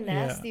scruffy and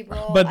nasty,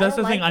 bro. But that's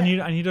the thing, I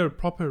need a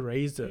proper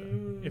razor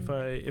if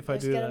I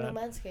do that. Get a new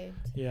Manscaped.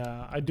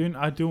 Yeah, I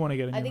do want to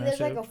get a new Manscaped. I think there's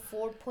like a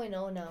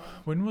 4.0 now.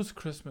 When was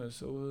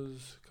Christmas? It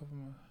was a couple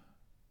months.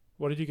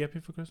 What did you get me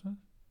for Christmas?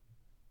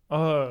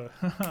 Oh.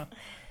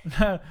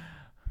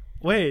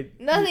 Wait.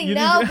 Nothing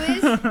now,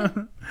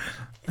 bitch.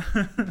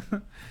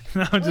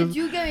 What did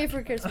you get me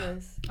for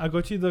Christmas? I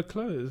got you the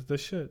clothes, the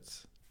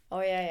shirts.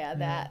 Oh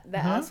yeah. The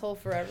asshole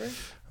forever.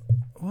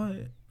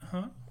 What?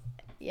 Huh?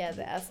 Yeah,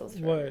 the asshole's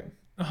forever.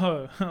 What?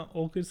 Oh,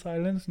 awkward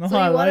silence. No, so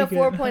you I want like a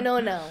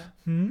 4.0 now?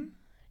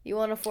 You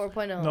want a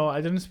 4.0? No,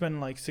 I didn't spend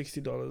like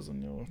 $60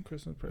 on your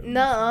Christmas present.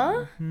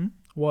 Nuh-uh.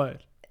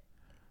 What?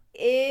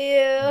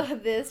 Ew,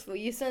 this.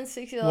 You spent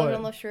 $60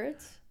 on those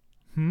shirts?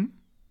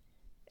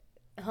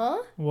 Huh?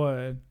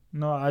 What?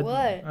 No, I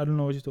don't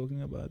know what you're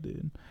talking about,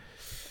 dude.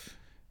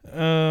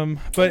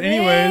 But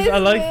anyways, I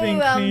like being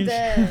clean. I'm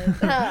dead.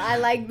 I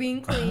like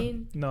being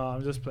clean. No,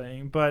 I'm just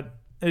playing. But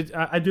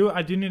I do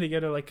need to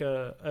get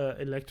a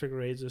electric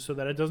razor so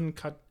that it doesn't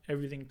cut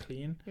everything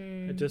clean.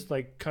 It just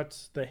like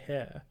cuts the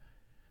hair,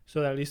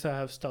 so that at least I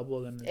have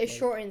stubble and it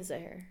shortens the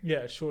hair. Yeah,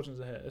 it shortens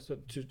the hair. So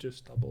to just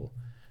stubble.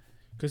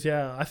 Because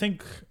I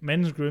think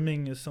men's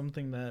grooming is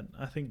something that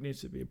I think needs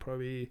to be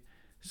probably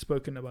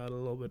spoken about a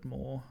little bit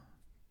more.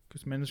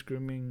 Because men's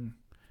grooming,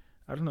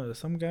 I don't know.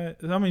 Some guys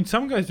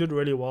do it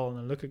really well, and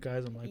I look at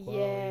guys, I'm like, wow.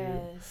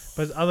 Yes.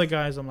 But other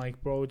guys, I'm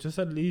like, bro, just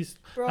at least,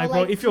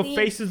 bro, if your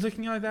face is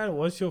looking like that,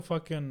 what's your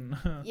fucking?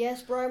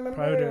 Yes, bro. I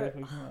remember.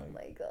 Oh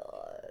my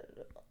god.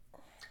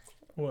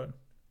 What?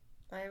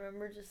 I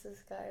remember just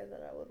this guy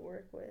that I would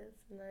work with,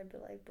 and I'd be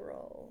like,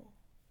 bro,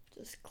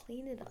 just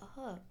clean it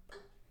up.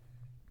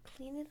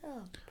 Clean it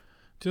up.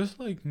 Just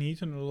like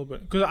neaten a little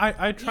bit, because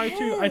I try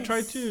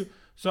to.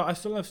 So I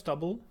still have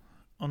stubble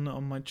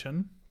on my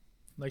chin.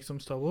 Like some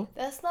stubble.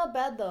 That's not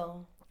bad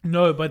though.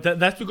 No, but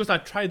that's because I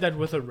tried that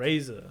with a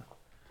razor.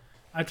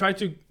 I tried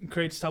to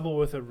create stubble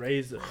with a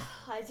razor.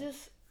 I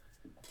just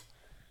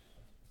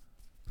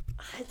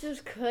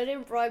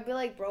couldn't, bro. I'd be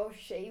like, bro,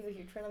 shave if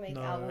you're trying to make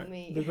out with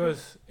me.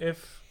 Because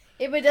if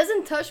it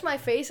doesn't touch my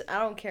face, I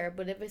don't care.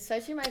 But if it's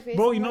touching my face,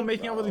 bro, you're not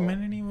making out with the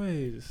men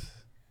anyways.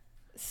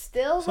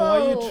 Still, so why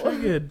are you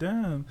triggered?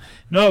 Damn.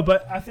 No,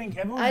 but I think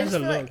everyone has a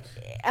look.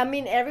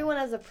 Everyone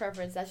has a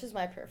preference. That's just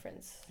my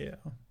preference. Yeah.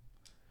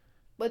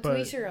 But to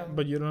each your own.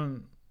 But you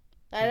don't.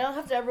 I don't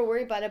have to ever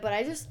worry about it. But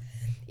I just,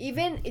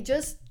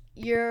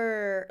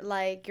 your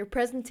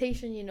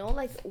presentation. You know,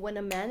 like when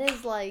a man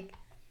is like,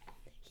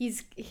 he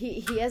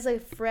has a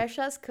fresh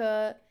ass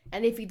cut,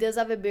 and if he does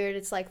have a beard,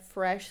 it's like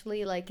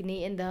freshly like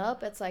neatened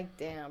up. It's like,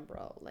 damn,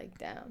 bro, like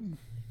damn,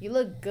 you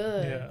look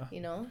good. Yeah.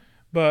 You know.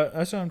 But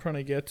that's what I'm trying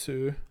to get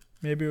to.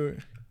 Maybe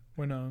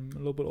when I'm a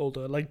little bit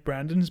older, like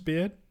Brandon's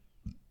beard.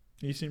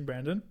 You seen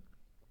Brandon?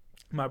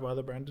 My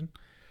brother Brandon.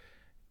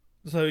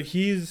 So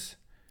he has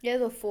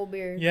a full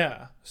beard.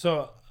 Yeah.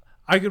 So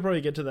I could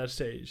probably get to that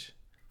stage.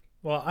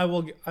 Well, I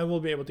will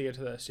be able to get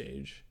to that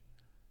stage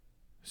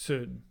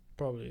soon,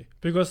 probably.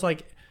 Because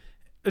like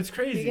it's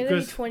crazy. You're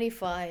gonna be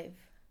 25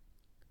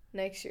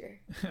 next year.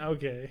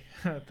 Okay.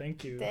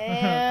 Thank you.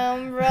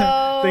 Damn,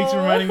 bro. Thanks for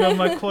reminding me of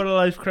my quarter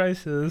life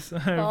crisis. I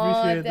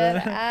appreciate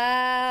that.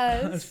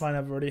 Ass. That's fine.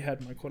 I've already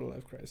had my quarter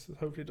life crisis.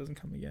 Hopefully it doesn't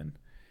come again.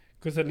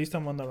 Because at least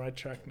I'm on the right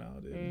track now,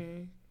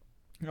 dude.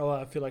 Oh,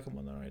 I feel like I'm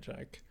on the right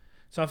track.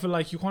 So I feel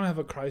like you can't have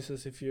a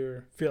crisis if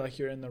you feel like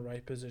you're in the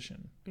right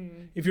position.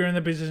 If you're in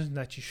the position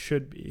that you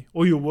should be,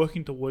 or you're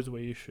working towards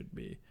where you should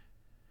be.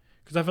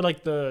 Because I feel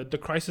like the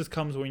crisis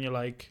comes when you're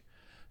like,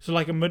 so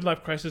like a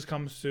midlife crisis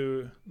comes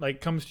to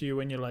you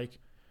when you're like,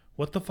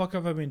 what the fuck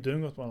have I been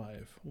doing with my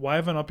life? Why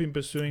have I not been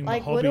pursuing my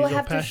hobbies or passions? What do I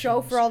have to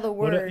show for all the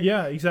work?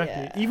 Yeah,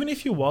 exactly. Yeah. Even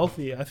if you're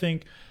wealthy, I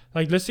think,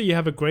 like, let's say you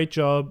have a great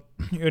job,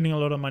 you're earning a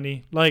lot of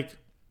money. Like,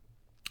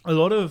 a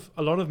lot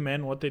of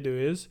men, what they do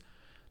is,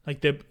 like,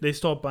 they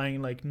start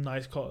buying like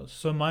nice cars.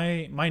 So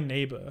my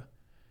neighbor,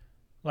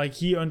 like,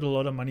 he earned a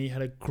lot of money,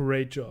 had a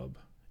great job,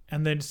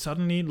 and then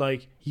suddenly,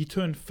 like, he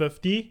turned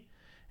 50,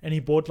 and he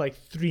bought like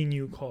 3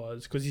 new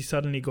cars because he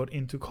suddenly got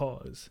into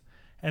cars.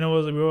 And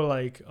we were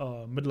like,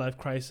 midlife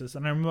crisis.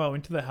 And I remember I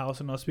went to the house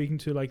and I was speaking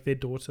to like their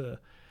daughter,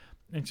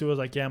 and she was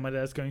like, yeah, my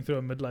dad's going through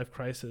a midlife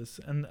crisis,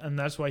 and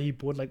that's why he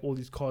bought like all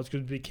these cars,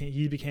 because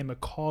he became a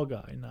car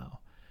guy now.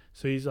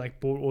 So he's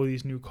like bought all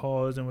these new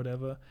cars and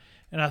whatever.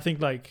 And I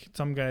think like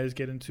some guys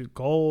get into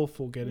golf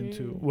or get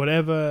into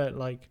whatever,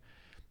 like,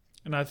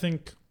 and I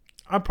think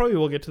I probably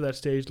will get to that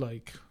stage,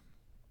 like,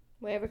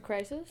 we have a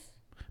crisis.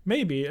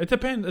 Maybe it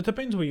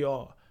depends where you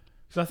are.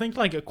 Because I think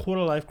like a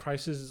quarter life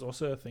crisis is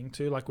also a thing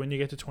too. Like when you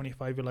get to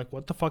 25, you're like,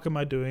 what the fuck am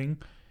I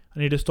doing? I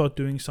need to start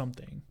doing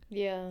something.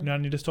 Yeah. You know, I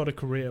need to start a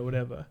career,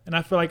 whatever. And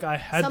I feel like I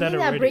had something that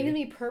already. Something that brings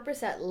me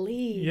purpose at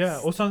least. Yeah,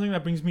 or something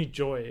that brings me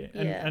joy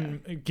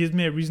and it gives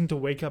me a reason to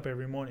wake up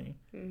every morning.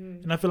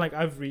 Mm-hmm. And I feel like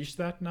I've reached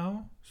that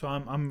now, so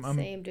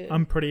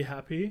I'm pretty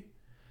happy.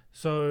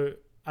 So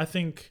I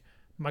think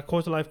my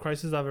quarter life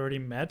crisis I've already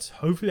met.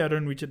 Hopefully I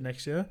don't reach it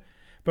next year.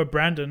 But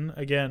Brandon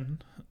again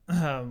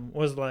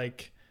was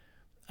like,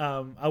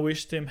 I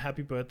wished him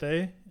happy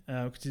birthday.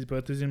 Because his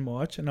birthday's in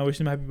March, and I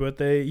wished him happy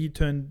birthday. He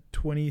turned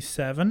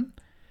 27.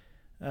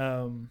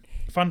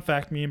 Fun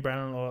fact, me and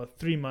Brandon are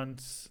 3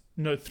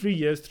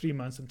 years, 3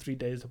 months, and 3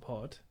 days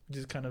apart, which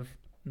is kind of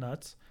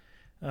nuts.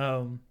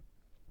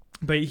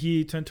 But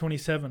he turned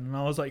 27, and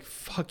I was like,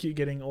 fuck, you're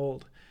getting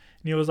old.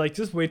 And he was like,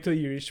 just wait till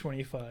you reach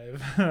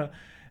 25.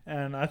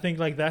 And I think,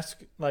 like, that's,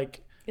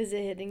 like... Is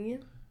it hitting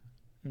you?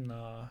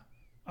 Nah.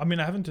 I mean,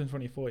 I haven't turned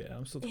 24 yet.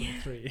 I'm still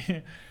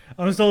 23.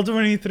 I'm still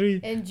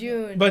 23. In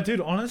June. But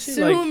dude, honestly,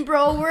 soon, like,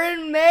 bro. We're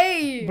in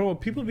May. bro,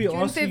 people be June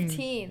asking.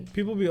 15.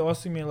 People be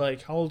asking me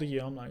like, how old are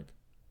you? I'm like,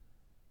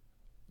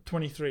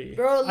 23.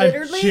 Bro,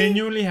 literally. I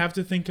genuinely have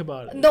to think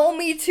about it. No,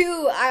 me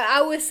too.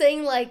 I was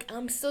saying like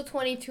I'm still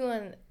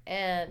 22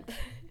 and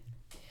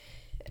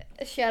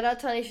shout out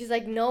Tanya. She's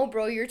like, no,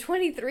 bro, you're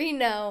 23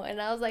 now,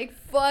 and I was like,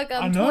 fuck,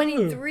 I'm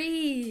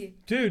 23.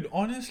 Dude,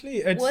 honestly,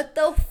 it's what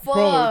the fuck,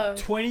 bro.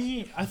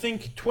 20. I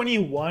think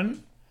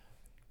 21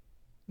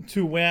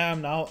 to where I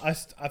am now.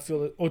 I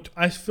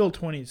feel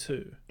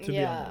 22. To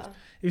be honest,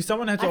 if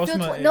someone had to ask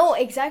me, no,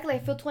 exactly. I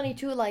feel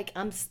 22. Like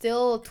I'm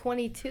still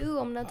 22.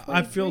 I'm not 23.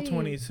 I feel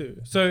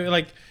 22. So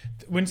like,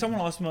 when someone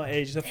asks me my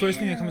age, the first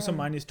thing that comes to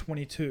mind is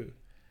 22.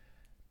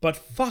 But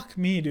fuck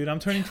me, dude. I'm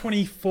turning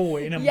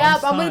 24 in a month. Yeah,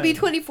 but I'm gonna be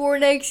 24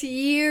 next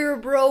year,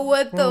 bro.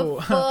 What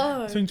the fuck?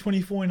 I'm turning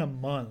 24 in a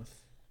month.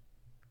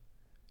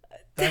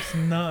 That's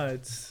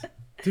nuts.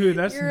 Dude,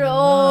 that's You're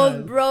nuts.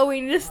 old, bro.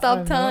 We need to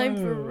stop time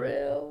for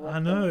real. I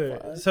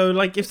know. So,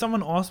 like, if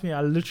someone asks me,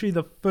 I literally,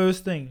 the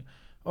first thing,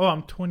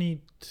 I'm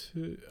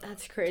 22.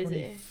 That's crazy.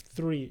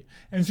 23.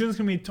 And soon it's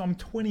going to be, I'm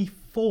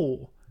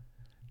 24.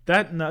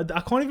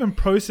 I can't even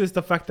process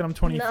the fact that I'm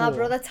 24. Nah,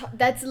 bro,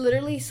 that's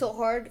literally so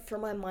hard for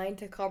my mind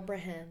to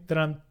comprehend. That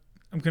I'm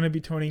going to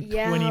be turning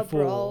 24.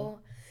 Bro.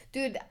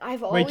 Dude,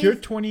 I've always... Wait, you're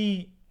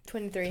 23?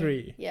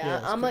 23.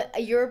 Yeah,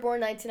 you were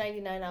born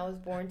 1999. I was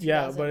born 2000.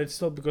 Yeah, but it's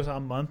still because our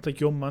month,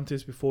 like your month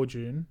is before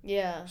June.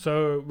 Yeah.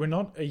 So we're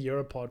not a year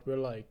apart. We're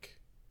like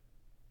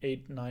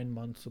 8-9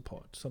 months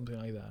apart, something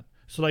like that.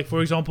 So like,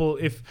 for example,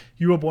 if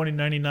you were born in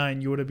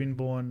 99, you would have been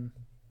born...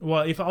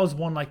 Well, if I was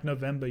born like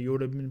November, you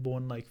would have been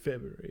born like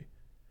February.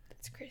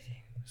 That's crazy.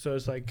 So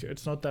it's like,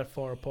 it's not that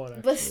far apart,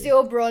 actually. But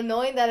still, bro,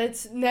 knowing that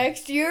it's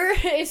next year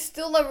is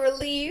still a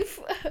relief.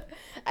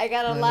 I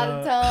got a lot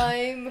of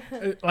time.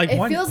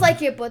 It feels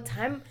like it, but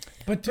time...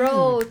 But dude,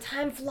 bro,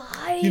 time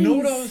flies. You know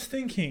what I was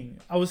thinking?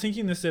 I was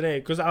thinking this today,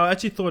 because I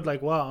actually thought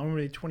like, wow, I'm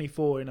already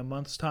 24 in a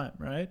month's time,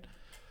 right?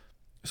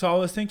 So I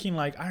was thinking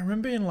like, I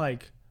remember in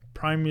like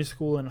primary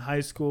school and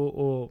high school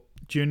or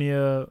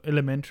junior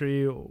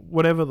elementary or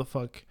whatever the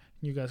fuck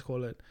you guys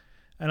call it,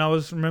 and I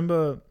was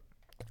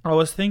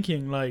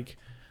thinking like,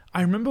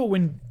 I remember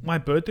when my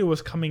birthday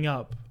was coming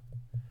up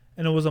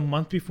and it was a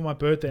month before my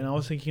birthday, and I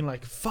was thinking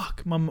like,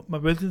 fuck, my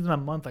birthday's in a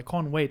month, I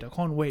can't wait.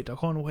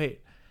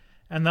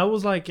 And that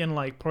was like in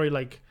like probably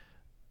like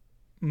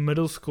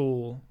middle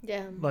school,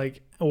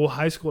 like, or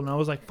high school, and I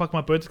was like, fuck,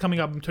 my birthday's coming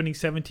up, I'm turning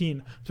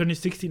 17, I'm turning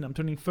 16, I'm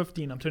turning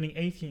 15, I'm turning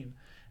 18.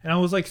 And I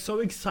was like so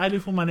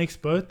excited for my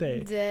next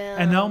birthday.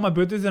 Damn. And now my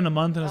birthday's in a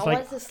month, and it's like,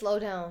 I wanted to slow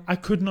down. I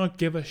could not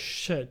give a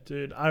shit,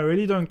 dude. I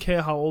really don't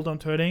care how old I'm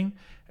turning.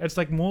 It's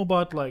like more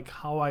about like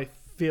how I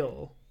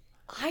feel.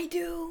 I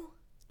do.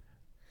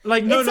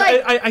 Like, no,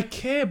 like, I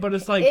care, but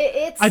it's like,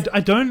 I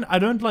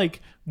don't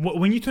like,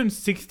 when you turn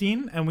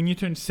 16 and when you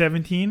turn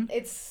 17,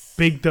 it's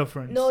big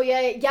difference. No,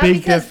 yeah,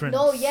 big because, difference.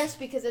 no, yes,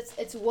 because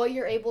it's what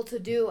you're able to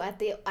do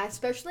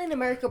especially in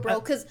America,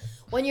 bro, because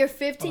when you're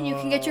 15, you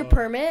can get your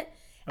permit.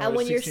 And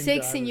when you're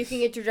 16, you can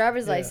get your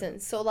driver's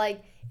license. So,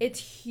 like, it's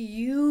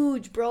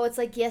huge, bro. It's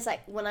like, yes,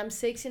 when I'm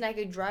 16, I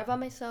could drive by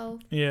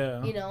myself.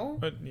 Yeah. You know?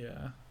 But,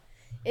 yeah.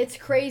 It's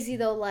crazy,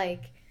 though,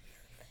 like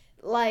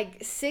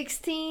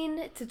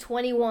 16 to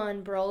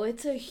 21, bro.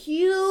 It's a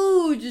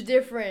huge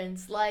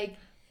difference. Like,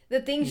 the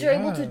things you're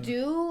able to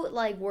do,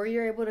 like, where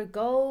you're able to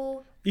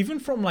go. Even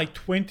from, like,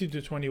 20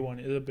 to 21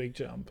 is a big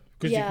jump.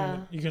 Because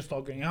you can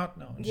start going out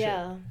now and shit.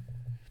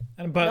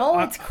 But no,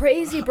 it's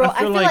crazy, bro. I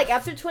feel like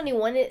after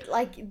 21, it's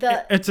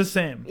the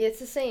same. It's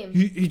the same.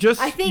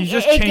 I think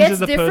it gets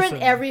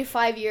different every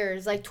 5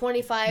 years, like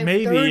 25,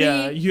 maybe,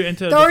 30, you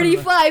enter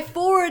 35,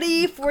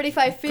 40,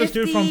 45, 50. Because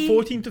dude, from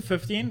 14 to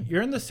 15,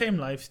 you're in the same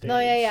life stage. No,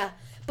 yeah.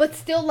 But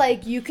still,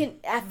 like, you can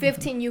at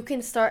 15, you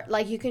can start,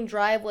 like, you can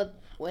drive with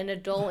an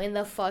adult in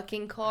the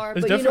fucking car.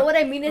 But you know what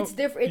I mean? It's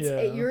different.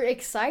 You're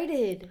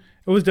excited.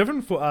 It was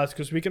different for us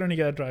because we could only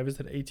get our drivers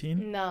at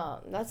 18.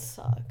 No, that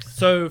sucks.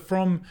 So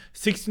from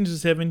 16 to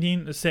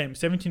 17, the same.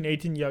 17,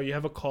 18, you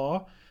have a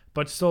car,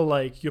 but still,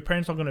 like, your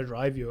parents aren't going to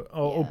drive you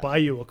or buy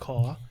you a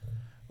car.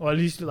 Or at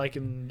least, like,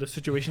 in the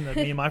situation that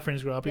me and my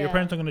friends grew up, your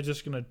parents aren't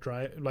just going to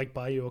drive, like,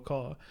 buy you a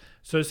car.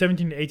 So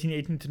 17 to 18,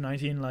 18 to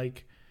 19,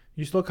 like,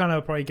 you're still kind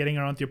of probably getting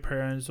around with your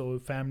parents or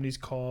family's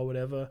car or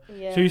whatever.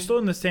 Yeah. So you're still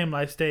in the same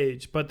life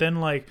stage. But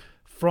then, like,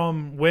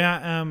 from where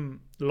I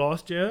am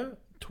last year,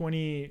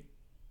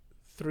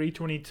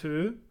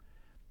 22,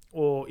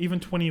 or even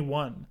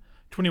 21,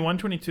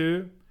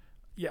 22,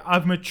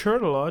 I've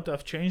matured a lot,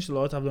 I've changed a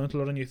lot, I've learned a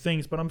lot of new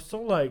things, but I'm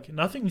still like,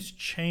 nothing's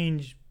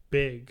changed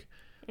big.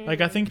 Like,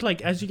 I think,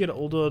 like, as you get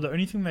older, the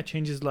only thing that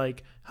changes,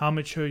 like, how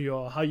mature you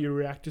are, how you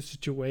react to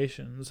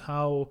situations,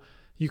 how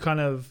you kind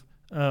of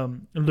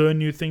learn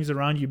new things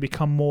around you,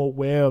 become more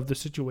aware of the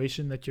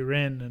situation that you're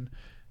in, and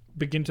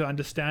begin to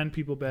understand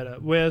people better.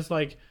 Whereas,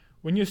 like,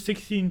 when you're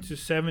 16 to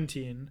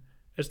 17,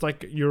 it's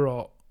like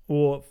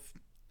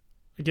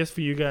I guess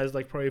for you guys,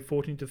 like, probably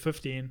 14 to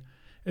 15,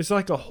 it's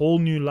like a whole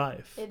new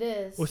life. It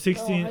is. Or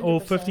 16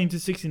 or 15 to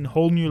 16,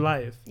 whole new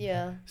life.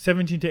 Yeah.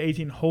 17 to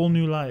 18, whole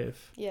new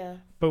life. Yeah.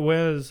 But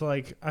whereas,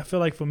 like, I feel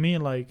like for me,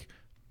 like,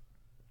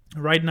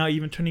 right now,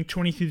 even turning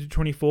 23 to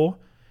 24,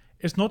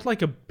 it's not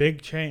like a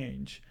big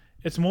change.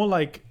 It's more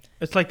like,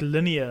 it's like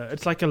linear.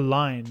 It's like a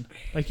line.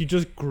 Like, you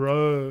just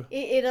grow.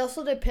 It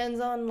also depends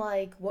on,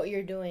 like, what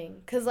you're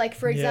doing. Because, like,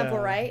 for example,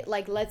 Yeah. right?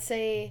 Like, let's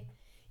say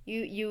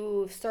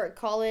you start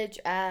college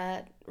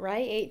at,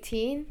 right,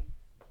 18.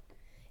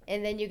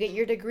 And then you get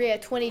your degree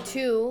at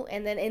 22.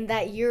 And then in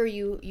that year,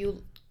 you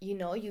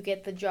know, you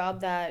get the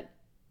job that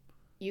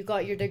you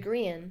got your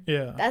degree in.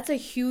 Yeah. That's a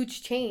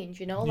huge change,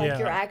 you know? Like, Yeah.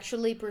 you're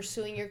actually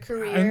pursuing your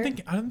career.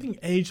 I don't think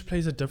age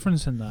plays a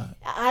difference in that.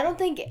 I don't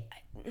think...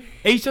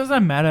 Age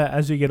doesn't matter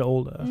as you get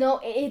older.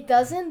 No, it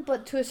doesn't,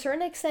 but to a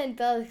certain extent it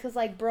does, because,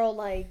 like, bro,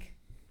 like,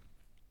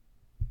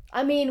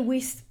 I mean,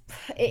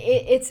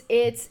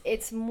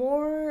 it's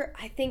more,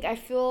 I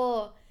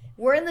feel,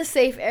 we're in the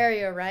safe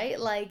area, right?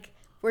 Like,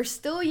 we're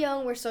still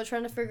young, we're still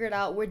trying to figure it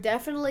out, we're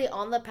definitely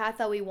on the path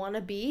that we want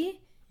to be,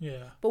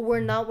 Yeah. but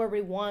we're not where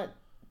we want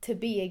to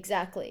be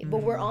exactly, but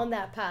we're on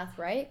that path,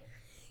 right?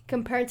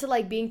 Compared to,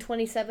 like, being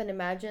 27,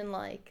 imagine,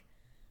 like,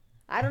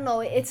 I don't know.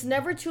 It's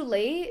never too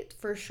late,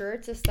 for sure,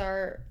 to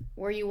start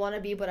where you want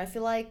to be. But I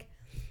feel like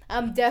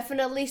I'm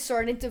definitely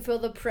starting to feel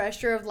the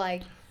pressure of,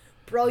 like,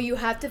 bro, you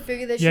have to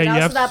figure this shit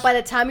out so that by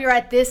the time you're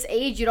at this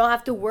age, you don't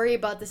have to worry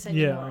about this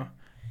anymore.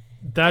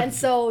 Yeah. And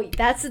so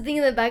that's the thing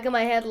in the back of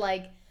my head,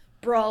 like,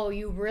 bro,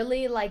 you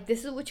really, like,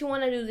 this is what you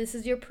want to do. This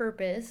is your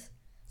purpose.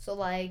 So,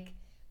 like,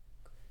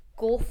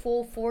 go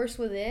full force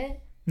with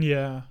it.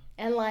 Yeah.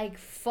 And, like,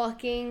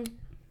 fucking...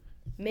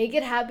 make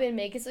it happen,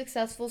 make it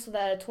successful, so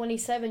that at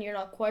 27 you're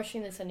not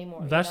questioning this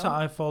anymore. That's how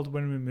I felt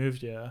when we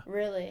moved here.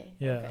 Really?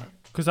 Yeah.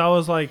 Because I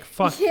was like,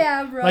 fuck.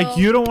 Yeah, bro. Like,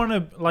 you don't want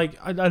to, like,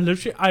 I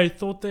literally, I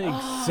thought the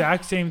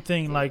exact same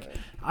thing. Like,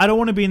 I don't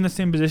want to be in the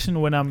same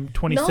position when I'm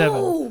 27.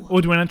 No.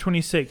 Or when I'm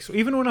 26. Or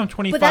even when I'm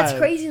 25. But that's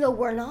crazy, though.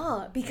 We're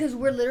not. Because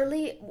we're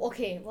literally,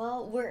 okay,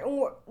 well,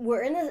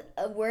 we're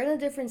in a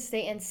different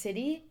state and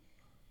city.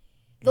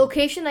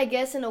 Location, I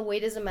guess, in a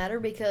way doesn't matter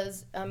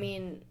because, I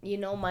mean, you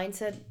know,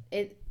 mindset,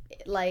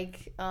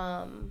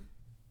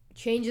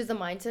 changes the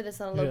mindset. It's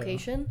not a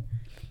location.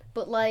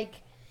 But, like,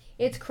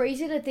 it's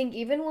crazy to think,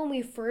 even when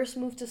we first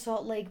moved to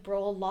Salt Lake,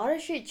 bro, a lot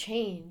of shit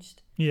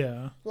changed.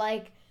 Yeah.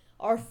 Like,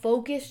 our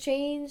focus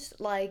changed.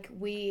 Like,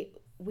 we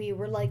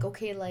were like,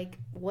 okay, like,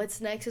 what's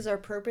next is our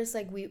purpose.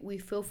 Like, we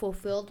feel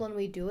fulfilled when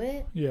we do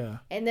it. Yeah.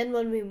 And then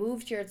when we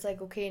moved here, it's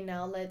like, okay,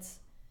 now let's,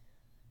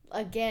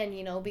 again,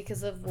 you know,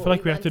 because of what I feel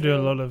like we have to do a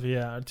lot of,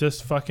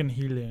 just fucking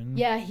healing.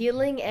 Yeah,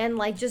 healing and,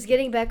 like, just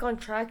getting back on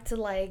track to,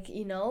 like,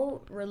 you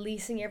know,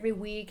 releasing every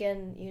week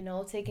and, you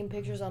know, taking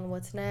pictures on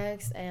what's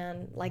next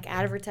and, like,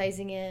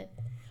 advertising it.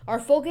 Our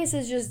focus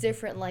is just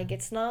different. Like,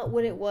 it's not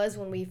what it was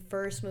when we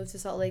first moved to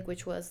Salt Lake,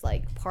 which was,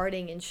 like,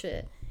 partying and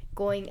shit.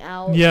 Going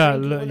out,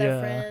 drinking with our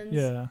friends.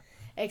 Yeah.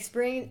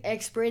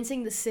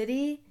 Experiencing the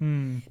city.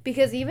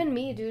 Because even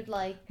me, dude,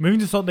 like, moving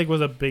to Salt Lake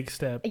was a big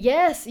step.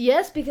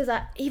 Yes, because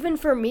even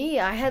for me,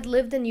 I had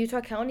lived in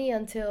Utah County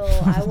until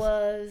I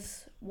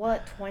was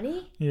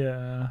 20?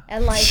 Yeah.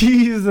 And, like,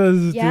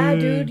 Jesus, yeah,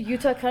 dude,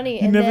 Utah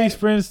County. You never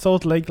experienced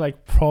Salt Lake,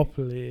 like,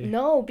 properly.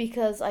 No,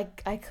 because I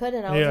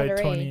couldn't. I was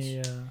underage. 20,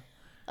 yeah.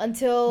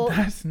 Until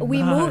That's we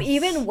nuts. moved.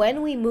 Even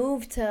when we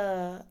moved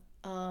to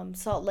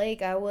Salt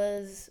Lake, I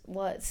was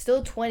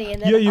still 20,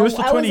 and then you were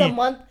still 20. I was a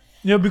month.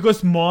 Yeah,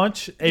 because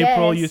March,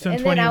 April, you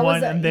turned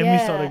 21, and then we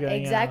started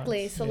going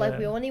exactly. out. So, like,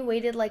 we only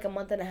waited, like, a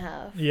month and a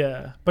half.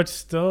 Yeah, but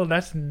still,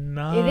 that's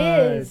nuts. It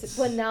is.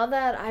 But now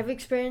that I've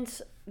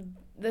experienced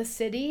the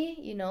city,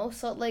 you know,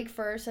 Salt Lake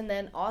first, and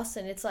then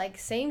Austin, it's, like,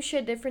 same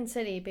shit, different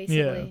city,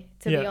 basically,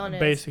 to be honest.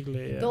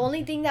 Basically, yeah. The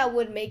only thing that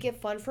would make it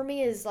fun for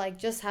me is, like,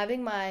 just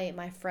having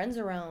my friends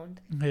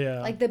around. Yeah.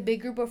 Like, the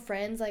big group of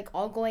friends, like,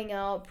 all going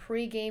out,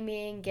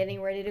 pre-gaming,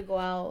 getting ready to go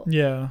out.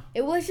 Yeah.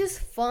 It was just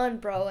fun,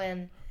 bro,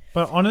 and...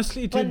 But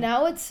honestly, but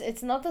now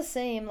it's not the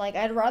same. Like,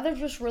 I'd rather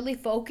just really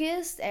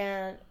focus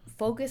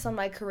on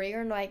my career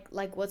and,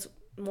 like what's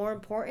more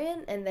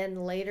important, and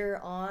then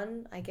later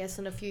on, I guess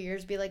in a few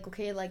years, be like,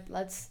 okay, like,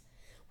 let's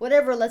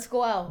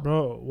go out.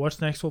 Bro, what's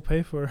next we'll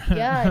pay for.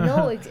 Yeah,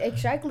 no,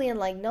 exactly. And,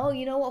 like, no,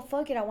 you know what,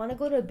 fuck it, I want to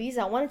go to Ibiza.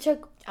 I want to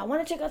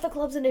check out the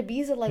clubs in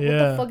Ibiza. Like, what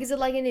the fuck is it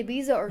like in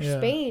Ibiza or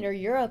Spain or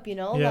Europe, you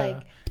know? Yeah.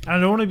 Like, and I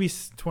don't want to be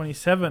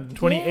 27,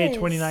 28,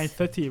 29,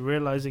 30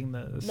 realizing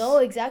this. No,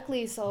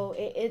 exactly. So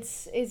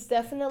it's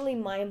definitely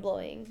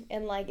mind-blowing.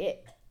 And,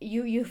 like,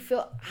 you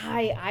feel,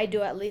 I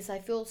do at least, I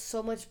feel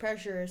so much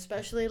pressure,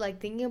 especially,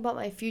 like, thinking about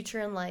my future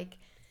and, like,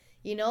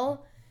 you know,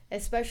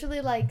 especially,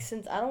 like,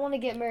 since I don't want to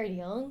get married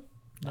young.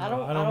 No, I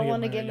don't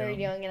want to get married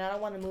young, and I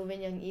don't want to move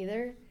in young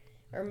either,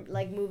 or,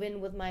 like, move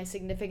in with my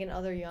significant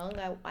other young.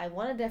 I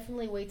want to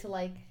definitely wait till,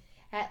 like,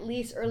 at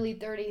least early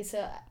 30s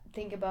to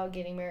think about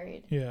getting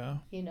married. Yeah.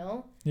 You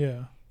know?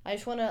 Yeah. I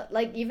just want to,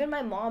 like, even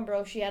my mom,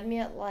 bro, she had me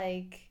at,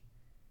 like,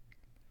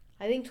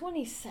 I think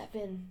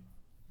 27.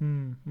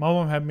 My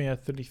mom had me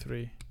at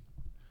 33.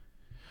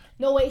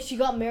 No, wait, she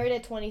got married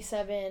at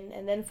 27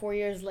 and then 4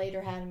 years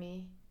later had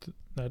me.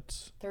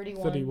 That's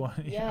 31.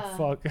 31. Yeah.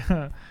 Fuck.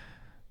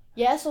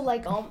 Yeah, so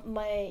like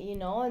my, you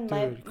know, and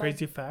Dude,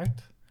 crazy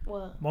fact.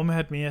 What? Mom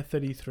had me at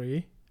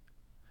 33.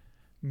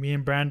 Me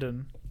and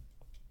Brandon.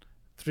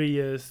 3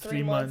 years,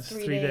 3 months,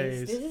 3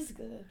 days. This is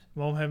good.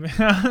 Mom had me.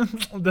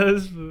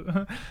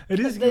 It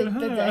is good. The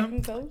Huh?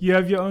 Jack Coke? You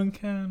have your own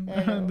can.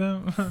 I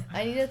know.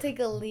 I need to take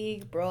a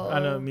leak, bro. I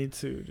know, me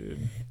too,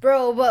 dude.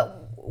 Bro,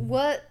 but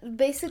what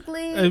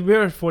basically?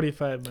 We're at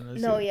 45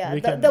 minutes. No, dude. yeah.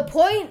 The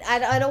point,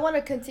 I don't want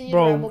to continue to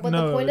ramble, but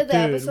the point of the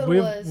episode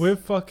was. We're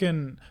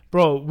fucking.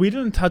 Bro, we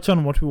didn't touch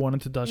on what we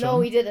wanted to touch on. No,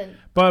 we didn't.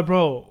 But,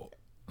 bro,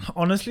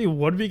 honestly,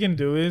 what we can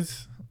do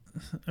is.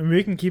 And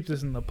we can keep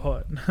this in the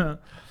pot.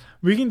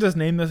 We can just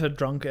name this a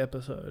drunk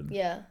episode.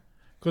 Yeah.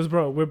 Because,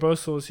 bro, we're both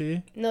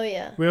saucy. No,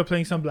 yeah. We were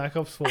playing some Black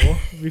Ops 4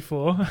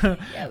 before.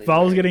 Yeah,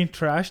 Val was getting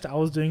trashed. I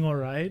was doing all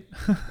right.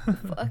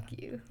 Fuck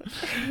you.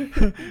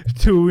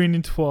 2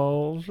 winning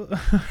 12.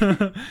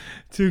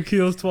 2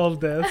 kills, 12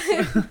 deaths.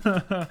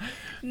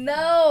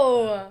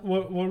 No.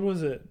 What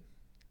was it?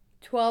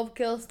 12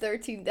 kills,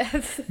 13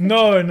 deaths.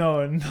 No,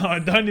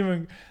 don't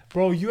even.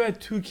 Bro, you had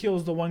 2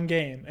 kills the one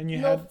game. And you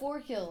had. 4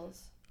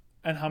 kills.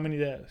 And how many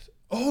deaths?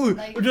 Oh,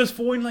 like, it was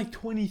 4 in like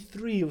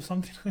 23 or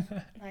something like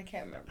that. I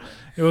can't remember.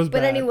 It was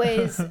But bad.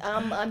 anyways,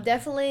 I'm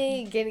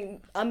definitely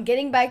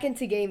getting back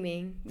into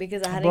gaming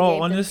because I hadn't Bro,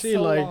 gamed honestly, in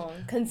so like, long.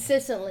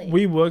 Consistently.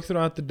 We work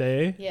throughout the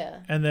day. Yeah.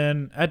 And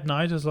then at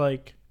night it's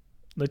like,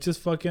 let's just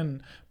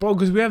fucking... Bro,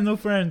 because we have no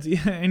friends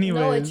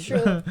anyways. No, it's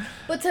true.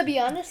 But to be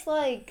honest,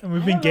 like... And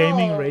we've been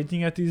gaming,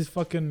 raging at these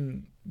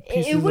fucking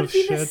pieces it would of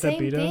be the shit same that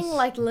beat thing, us.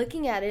 like,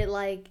 looking at it,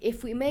 like,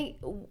 if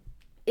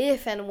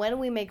and when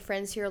we make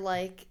friends here,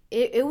 like,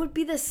 it would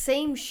be the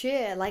same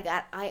shit. Like,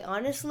 I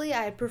honestly,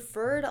 I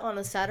preferred on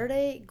a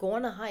Saturday, go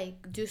on a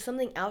hike, do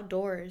something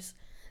outdoors,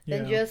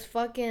 than just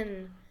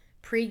fucking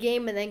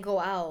pregame and then go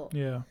out.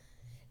 Yeah.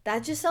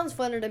 That just sounds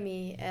funner to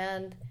me.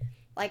 And,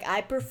 like,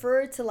 I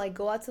prefer to, like,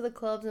 go out to the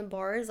clubs and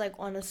bars, like,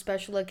 on a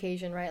special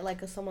occasion, right?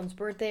 Like, someone's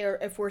birthday or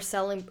if we're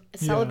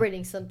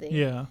celebrating something.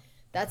 Yeah.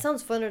 That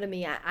sounds funner to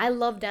me. I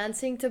love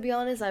dancing, to be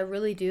honest. I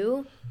really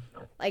do.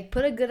 Like,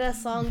 put a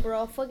good-ass song, bro.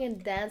 I'll fucking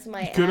dance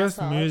my ass off.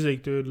 Good-ass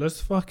music, dude.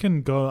 Let's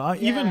fucking go.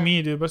 Even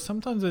me, dude. But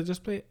sometimes I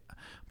just play...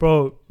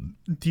 Bro,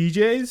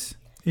 DJs...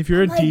 If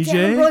you're a DJ...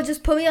 Damn, bro,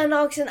 just put me on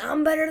Aux and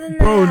I'm better than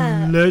bro,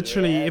 that. Bro,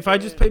 literally. Yeah, if I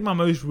just played my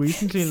most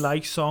recently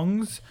liked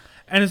songs...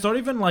 And it's not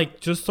even, like,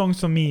 just songs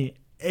for me.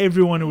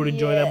 Everyone would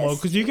enjoy that more.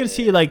 Because you can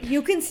see, like...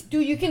 You can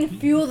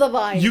feel the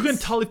vibes. You can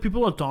tell if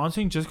people are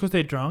dancing just because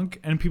they're drunk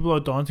and people are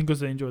dancing because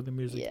they enjoy the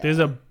music. Yeah. There's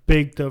a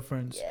big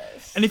difference.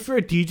 Yes. And if you're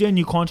a DJ and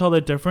you can't tell the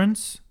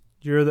difference,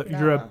 you're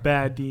a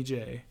bad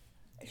DJ.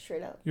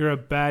 Straight up. You're a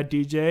bad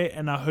DJ,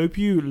 and I hope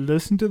you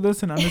listen to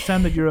this and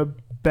understand that you're a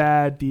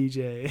bad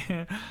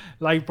DJ.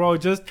 Like, bro,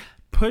 just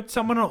put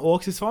someone on aux.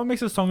 If someone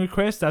makes a song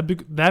request,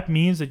 that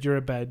means that you're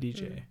a bad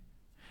DJ.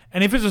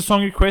 And if it's a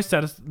song request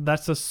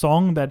that's a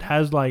song that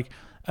has like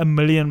 1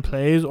 million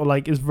plays or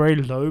like is very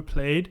low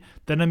played,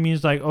 then it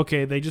means like,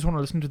 okay, they just want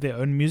to listen to their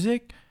own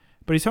music.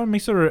 But if someone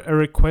makes a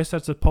request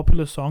that's a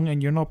popular song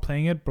and you're not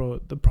playing it, bro,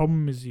 the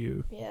problem is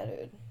you. Yeah,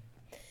 dude.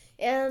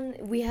 And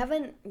we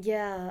haven't,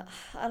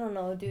 I don't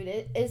know,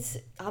 dude. It's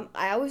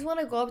I always want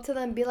to go up to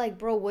them and be like,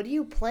 bro, what are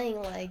you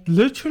playing? Like,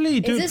 literally,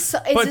 dude. Is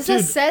this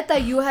a set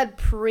that you had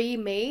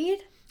pre-made?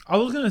 I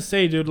was gonna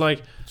say, dude,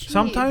 like,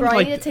 sometimes, bro,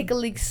 like, I need to take a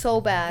leak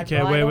so bad, okay,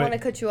 bro. wait, I don't wait. want to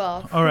cut you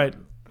off. All right.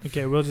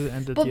 Okay, we'll just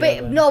end it.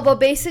 But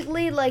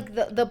basically, like,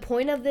 the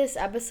point of this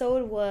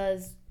episode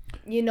was,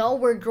 you know,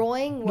 we're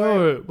growing.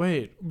 No,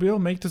 wait. We'll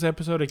make this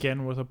episode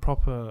again with a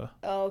proper...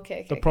 Oh,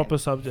 okay. Proper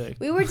subject.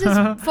 We were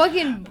just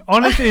fucking...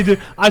 Honestly,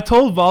 dude, I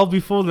told Val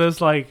before this,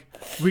 like,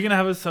 we're gonna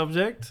have a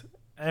subject,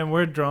 and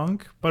we're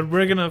drunk, but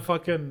we're gonna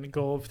fucking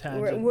go off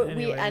tangent.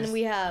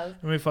 We have.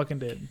 And we fucking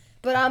did.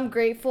 But I'm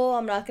grateful.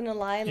 I'm not gonna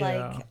lie.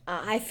 Like,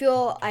 I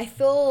feel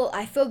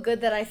good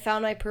that I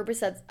found my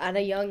purpose at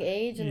a young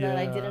age, and that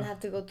I didn't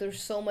have to go through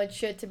so much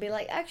shit to be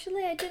like,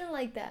 actually, I didn't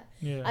like that.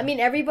 Yeah. I mean,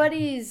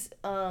 everybody's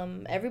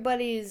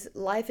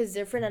life is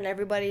different, and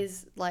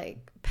everybody's like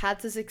path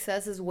to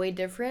success is way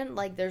different.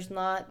 Like, there's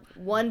not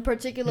one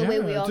particular way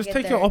we all just get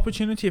take there. your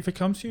opportunity. If it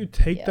comes to you,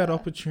 take that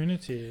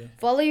opportunity.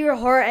 Follow your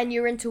heart and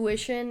your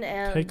intuition,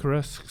 and take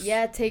risks.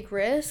 Yeah, take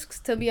risks.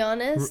 To be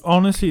honest,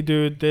 honestly,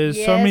 dude, there's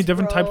so many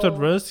different types of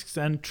risks,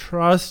 and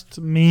trust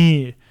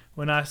me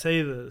when I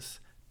say this,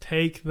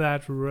 take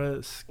that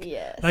risk.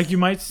 Yes. Like, you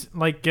might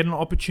like get an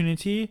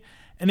opportunity,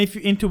 and if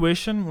your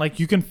intuition, like,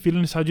 you can feel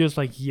inside you, it's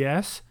like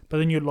yes, but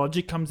then your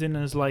logic comes in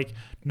and is like,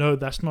 no,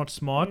 that's not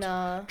smart.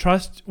 Nah.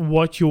 Trust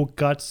what your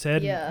gut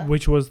said,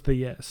 which was the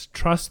yes.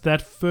 Trust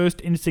that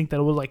first instinct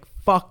that was like,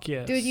 fuck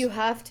yes. Dude, you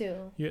have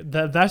to.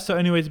 That's the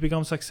only way to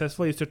become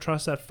successful, is to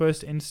trust that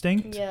first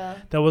instinct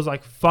that was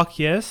like, fuck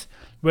yes.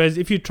 Whereas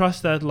if you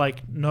trust that,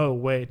 like, no,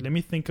 wait, let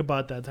me think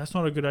about that, that's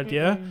not a good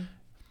idea,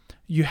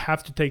 you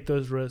have to take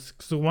those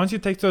risks. So once you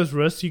take those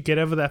risks, you get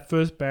over that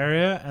first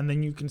barrier, and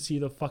then you can see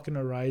the fucking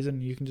horizon,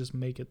 and you can just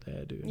make it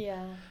there, dude.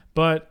 Yeah.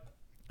 But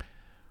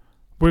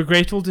we're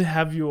grateful to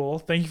have you all.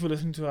 Thank you for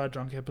listening to our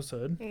drunk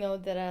episode. No,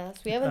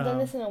 deadass. We haven't done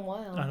this in a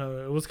while. I know,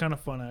 it was kind of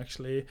fun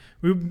actually.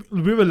 We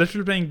were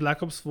literally playing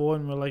Black Ops 4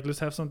 and we're like, let's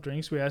have some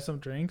drinks. We had some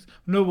drinks.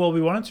 No, well,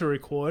 we wanted to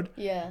record.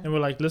 Yeah. And we're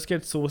like, let's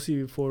get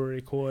saucy before we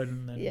record.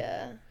 And then,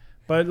 yeah.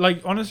 But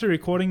like, honestly,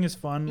 recording is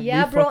fun.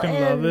 Yeah, we bro, fucking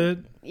love it.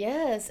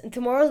 Yes, and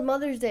tomorrow's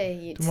Mother's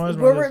Day. We're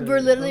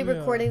literally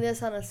recording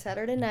this on a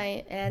Saturday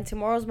night, and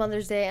tomorrow's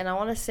Mother's Day. And I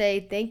want to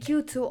say thank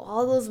you to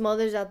all those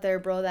mothers out there,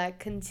 bro, that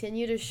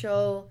continue to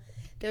show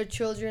their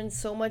children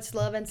so much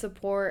love and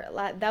support.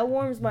 Like, that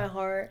warms my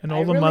heart. And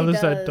all the really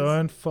mothers that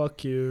don't,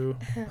 fuck you.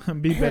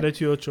 Be better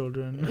to your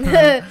children.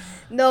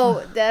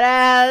 No,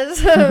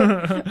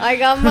 deadass. I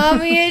got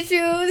mommy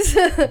issues.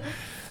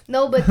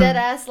 No, but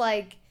deadass,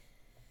 like,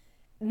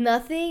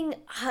 nothing,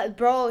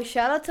 bro.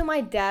 Shout out to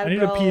my dad, I need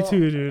bro. a P2,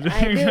 dude.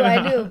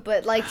 I do.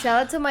 But like,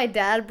 shout out to my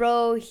dad,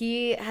 bro.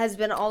 He has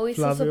been always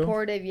Flavio. so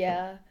supportive.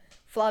 Yeah,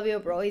 Flavio,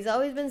 bro. He's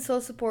always been so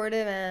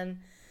supportive,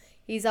 and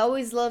he's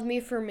always loved me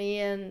for me,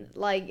 and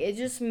like, it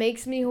just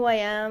makes me who I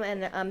am,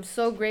 and I'm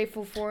so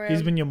grateful for him.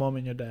 He's been your mom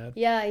and your dad.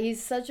 Yeah,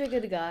 he's such a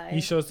good guy.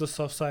 He shows the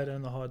soft side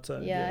and the hard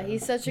side. Yeah,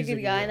 he's such a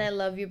good guy, and I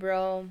love you,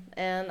 bro.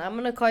 And I'm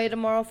gonna call you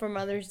tomorrow for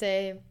Mother's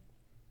Day.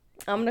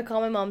 I'm gonna call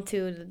my mom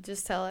too to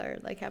just tell her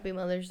like Happy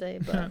Mother's Day.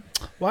 But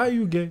why are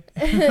you gay?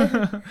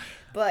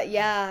 But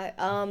yeah,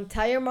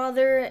 tell your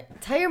mother,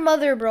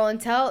 bro, and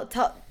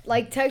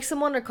text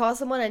someone or call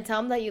someone and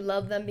tell them that you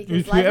love them,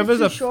 because life is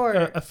too short.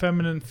 A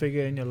feminine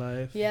figure in your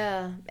life.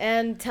 Yeah,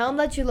 and tell them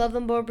that you love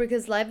them, bro,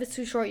 because life is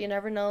too short. You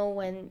never know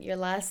when your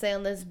last day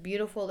on this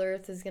beautiful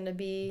earth is gonna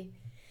be,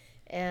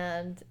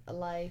 and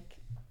like,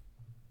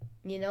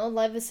 you know,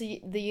 life is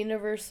the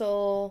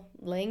universal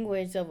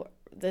language of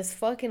this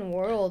fucking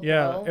world,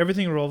 yeah, bro.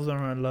 Everything revolves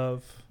around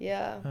love.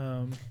 Yeah.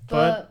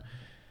 But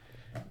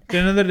at the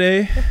end of the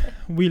day,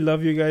 we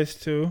love you guys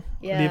too.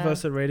 Yeah. Leave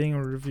us a rating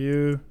or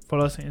review.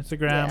 Follow us on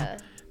Instagram. Yeah.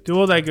 Do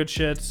all that good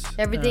shit.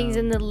 Everything's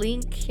in the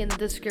link in the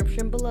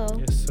description below.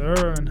 Yes,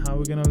 sir. And how are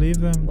we gonna leave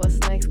them? What's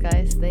next,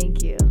 guys?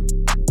 Thank you.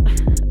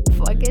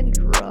 Fucking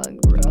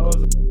drunk, bro.